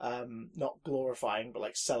not glorifying, but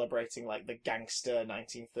like celebrating like the gangster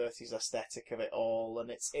 1930s aesthetic of it all, and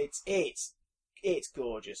it's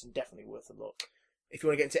gorgeous and definitely worth a look. If you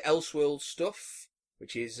want to get into Elseworld stuff,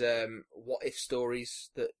 which is what if stories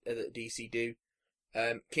that DC do,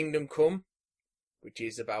 Kingdom Come, which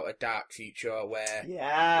is about a dark future where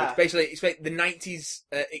it's basically the 90s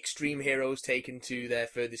extreme heroes taken to their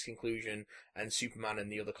furthest conclusion, and Superman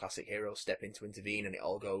and the other classic heroes step in to intervene, and it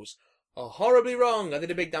all goes horribly wrong. I did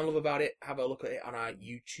a big download about it. Have a look at it on our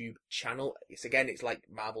YouTube channel. It's like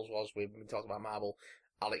Marvel's was. We've been talking about Marvel.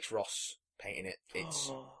 Alex Ross painting it.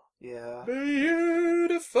 It's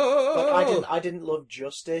beautiful. Like, I didn't love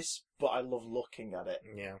Justice, but I love looking at it.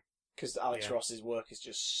 Yeah, because Alex Ross's work is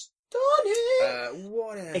just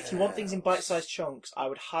stunning. If you want things in bite-sized chunks, I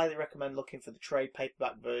would highly recommend looking for the trade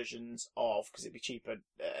paperback versions because it'd be cheaper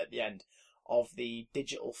at the end, of the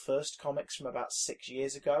digital first comics from about 6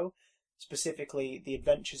 years ago. Specifically, The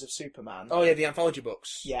Adventures of Superman. Oh yeah, the anthology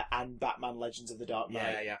books. Yeah, and Batman Legends of the Dark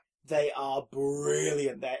Knight. Yeah. They are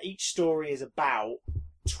brilliant. Each story is about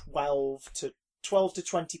 12 to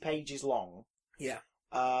 20 pages long. Yeah.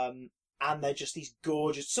 And they're just these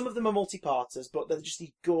gorgeous... Some of them are multi-parters, but they're just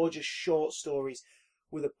these gorgeous short stories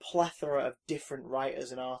with a plethora of different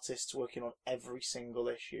writers and artists working on every single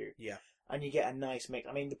issue. Yeah. And you get a nice mix.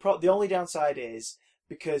 I mean, the only downside is,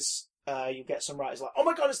 because you get some writers like, oh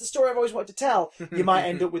my god, it's the story I've always wanted to tell, you might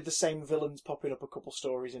end up with the same villains popping up a couple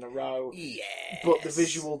stories in a row. Yes. But the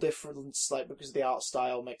visual difference, like, because of the art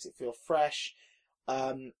style, makes it feel fresh.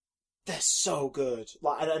 they're so good.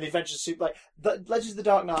 Like, and Adventures of Superman, like Legends of the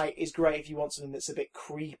Dark Knight is great if you want something that's a bit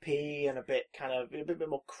creepy and a bit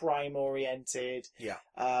more crime oriented. Yeah.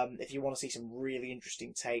 If you want to see some really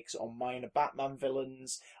interesting takes on minor Batman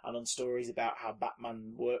villains and on stories about how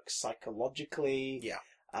Batman works psychologically. Yeah.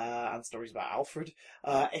 And stories about Alfred.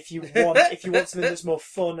 If you want something that's more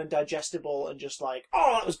fun and digestible and just like,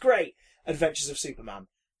 oh, that was great, Adventures of Superman.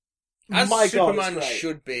 As My God, Superman it's great.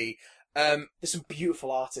 should be. There's some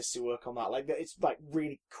beautiful artists who work on that. Like, it's like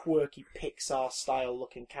really quirky Pixar style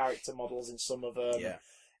looking character models in some of them. Yeah.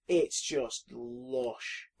 It's just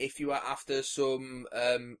lush. If you are after some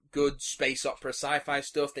good space opera sci-fi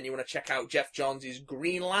stuff, then you want to check out Jeff Johns'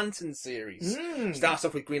 Green Lantern series. Starts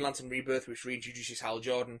off with Green Lantern Rebirth, which reintroduces Hal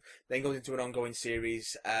Jordan, then goes into an ongoing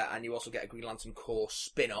series, and you also get a Green Lantern Corps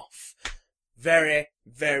spin-off. Very,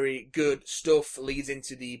 very good stuff. Leads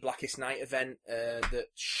into the Blackest Night event that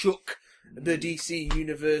shook the DC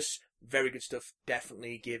universe. Very good stuff.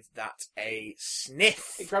 Definitely give that a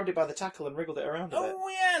sniff. It grabbed it by the tackle and wriggled it around a bit. Oh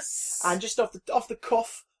yes. And just off the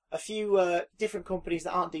cuff, a few different companies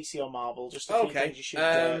that aren't DC or Marvel. Just a few things you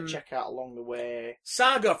should check out along the way.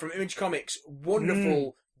 Saga from Image Comics.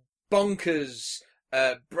 Wonderful, bonkers,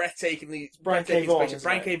 breathtakingly Brian K. Vaughan,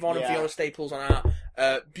 Brian K. Vaughan and Fiona Staples on art.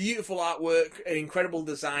 Beautiful artwork and incredible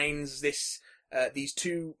designs. These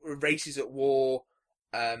two races at war,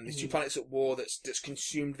 these two planets at war that's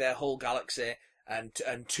consumed their whole galaxy, and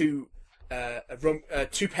two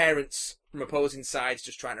parents from opposing sides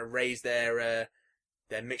just trying to raise their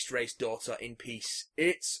mixed race daughter in peace.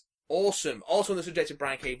 It's awesome. Also on the subject of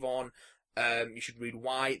Brian K. Vaughan, you should read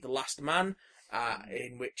Y: The Last Man.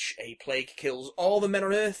 In which a plague kills all the men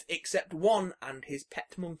on Earth except one and his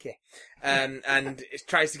pet monkey. And it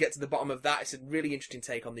tries to get to the bottom of that. It's a really interesting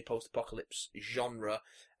take on the post-apocalypse genre.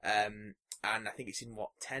 And I think it's in,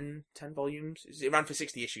 10 volumes? It ran for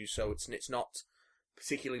 60 issues, so it's not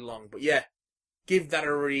particularly long. But yeah, give that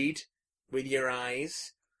a read with your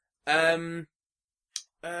eyes. I'm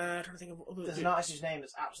trying to think of other... There's an artist whose name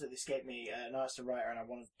that's absolutely escaped me, an artist and writer, and I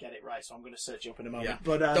want to get it right, so I'm going to search it up in a moment. Yeah.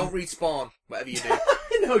 But don't read Spawn, whatever you do.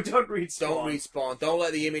 No, don't read Spawn. Don't read Spawn. Don't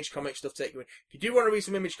let the Image comic stuff take you in. If you do want to read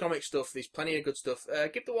some Image comic stuff, there's plenty of good stuff.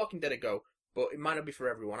 Give The Walking Dead a go, but it might not be for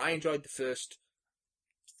everyone. I enjoyed the first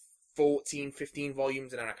 14, 15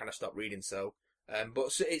 volumes, and then I kind of stopped reading, so...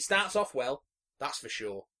 but it starts off well, that's for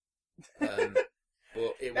sure. But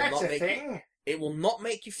it will not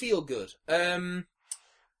make you feel good.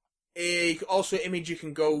 Also, Image, you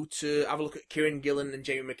can go to have a look at Kieran Gillen and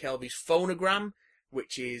Jamie McKelvey's Phonogram,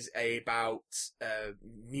 which is about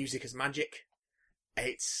music as magic.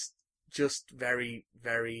 It's just very,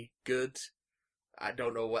 very good. I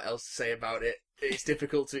don't know what else to say about it. It's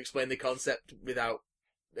difficult to explain the concept without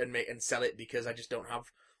and sell it because I just don't have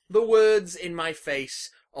the words in my face.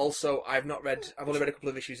 Also, I've only read a couple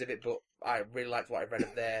of issues of it, but I really liked what I've read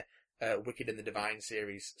of their Wicked and the Divine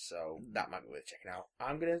series, so that might be worth checking out.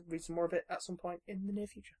 I'm going to read some more of it at some point in the near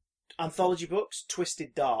future. Anthology books,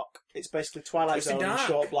 Twisted Dark. It's basically Twilight Zone in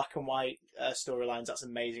short black and white storylines. That's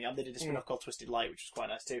amazing. And they did a spin-off called Twisted Light, which was quite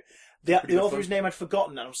nice too. The author whose name I'd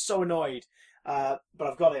forgotten, and I was so annoyed, but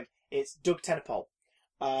I've got him. It's Doug Tenapol.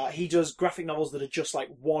 He does graphic novels that are just like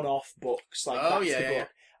one-off books. Like that's the book.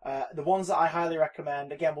 Yeah. The ones that I highly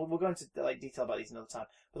recommend, again, we'll go into detail about these another time,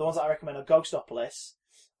 but the ones that I recommend are Ghostopolis,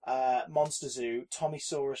 Monster Zoo,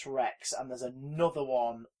 Tommysaurus Rex, and there's another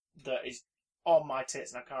one that is on my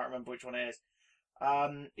tits, and I can't remember which one it is.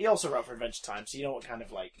 He also wrote for Adventure Time, so you know what kind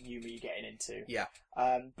of humor you're getting into. Yeah.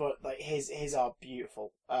 But his are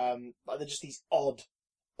beautiful. They're just these odd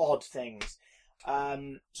things. So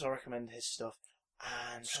I recommend his stuff.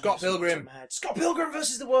 And Scott Pilgrim. Scott Pilgrim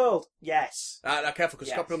versus the World. Yes. Careful,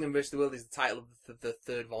 because Scott Pilgrim versus the World is the title of the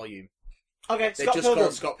third volume. Okay, They just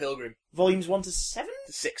called Scott Pilgrim. Volumes 1 to 7?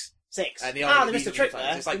 6. 6. And they missed a trick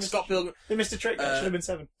there. It's like Scott Pilgrim. They missed a trick there. It should have been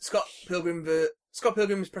 7. Scott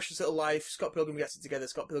Pilgrim's Precious Little Life. Scott Pilgrim Gets It Together.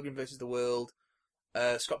 Scott Pilgrim versus the World.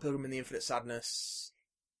 Scott Pilgrim and the Infinite Sadness.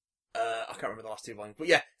 I can't remember the last 2 volumes, but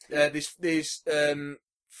yeah, there's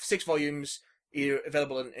 6 volumes. Either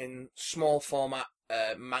available in small format,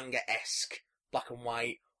 manga-esque, black and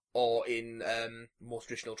white, or in more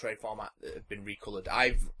traditional trade format that have been recoloured.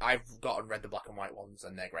 I've got and read the black and white ones,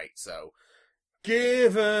 and they're great. So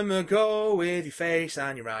give them a go with your face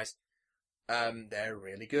and your eyes. They're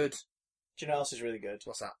really good. Do you know what else is really good?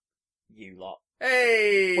 What's that? You lot.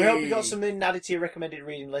 Hey! We hope you got something added to your recommended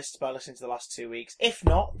reading lists by listening to the last 2 weeks. If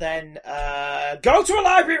not, then go to a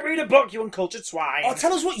library and read a book, you uncultured swine. Or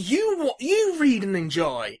tell us what you read and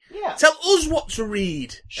enjoy. Yeah. Tell us what to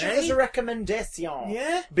read. Shoot us a recommendation.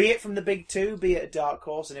 Yeah. Be it from the big two, be it a Dark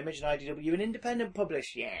Horse, an Image, an IDW, an independent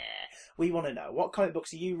publisher. Yeah. We want to know. What comic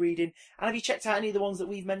books are you reading? And have you checked out any of the ones that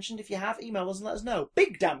we've mentioned? If you have, email us and let us know.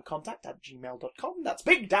 BigDamnContact@gmail.com. That's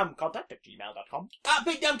BigDamnContact@gmail.com. At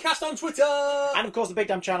Big Damn Cast on Twitter. And of course, the Big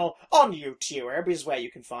Damn channel on YouTube is where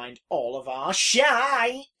you can find all of our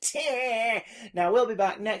shite. Now, we'll be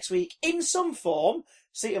back next week in some form.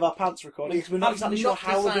 Seat of our pants recording, because we're not exactly sure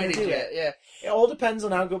how we're going to do it. Yeah. It all depends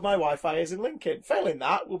on how good my Wi-Fi is in Lincoln. Failing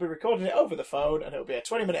that, we'll be recording it over the phone, and it'll be a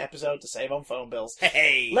 20-minute episode to save on phone bills.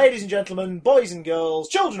 Hey! Ladies and gentlemen, boys and girls,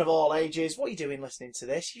 children of all ages, what are you doing listening to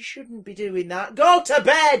this? You shouldn't be doing that. Go to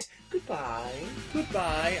bed! Goodbye.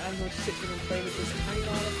 Goodbye. I'm going to sit here and play with this tiny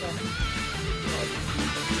Lara Croft.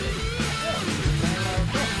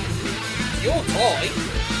 Your toy?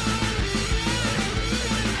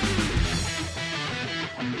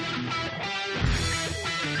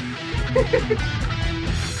 Ha ha ha!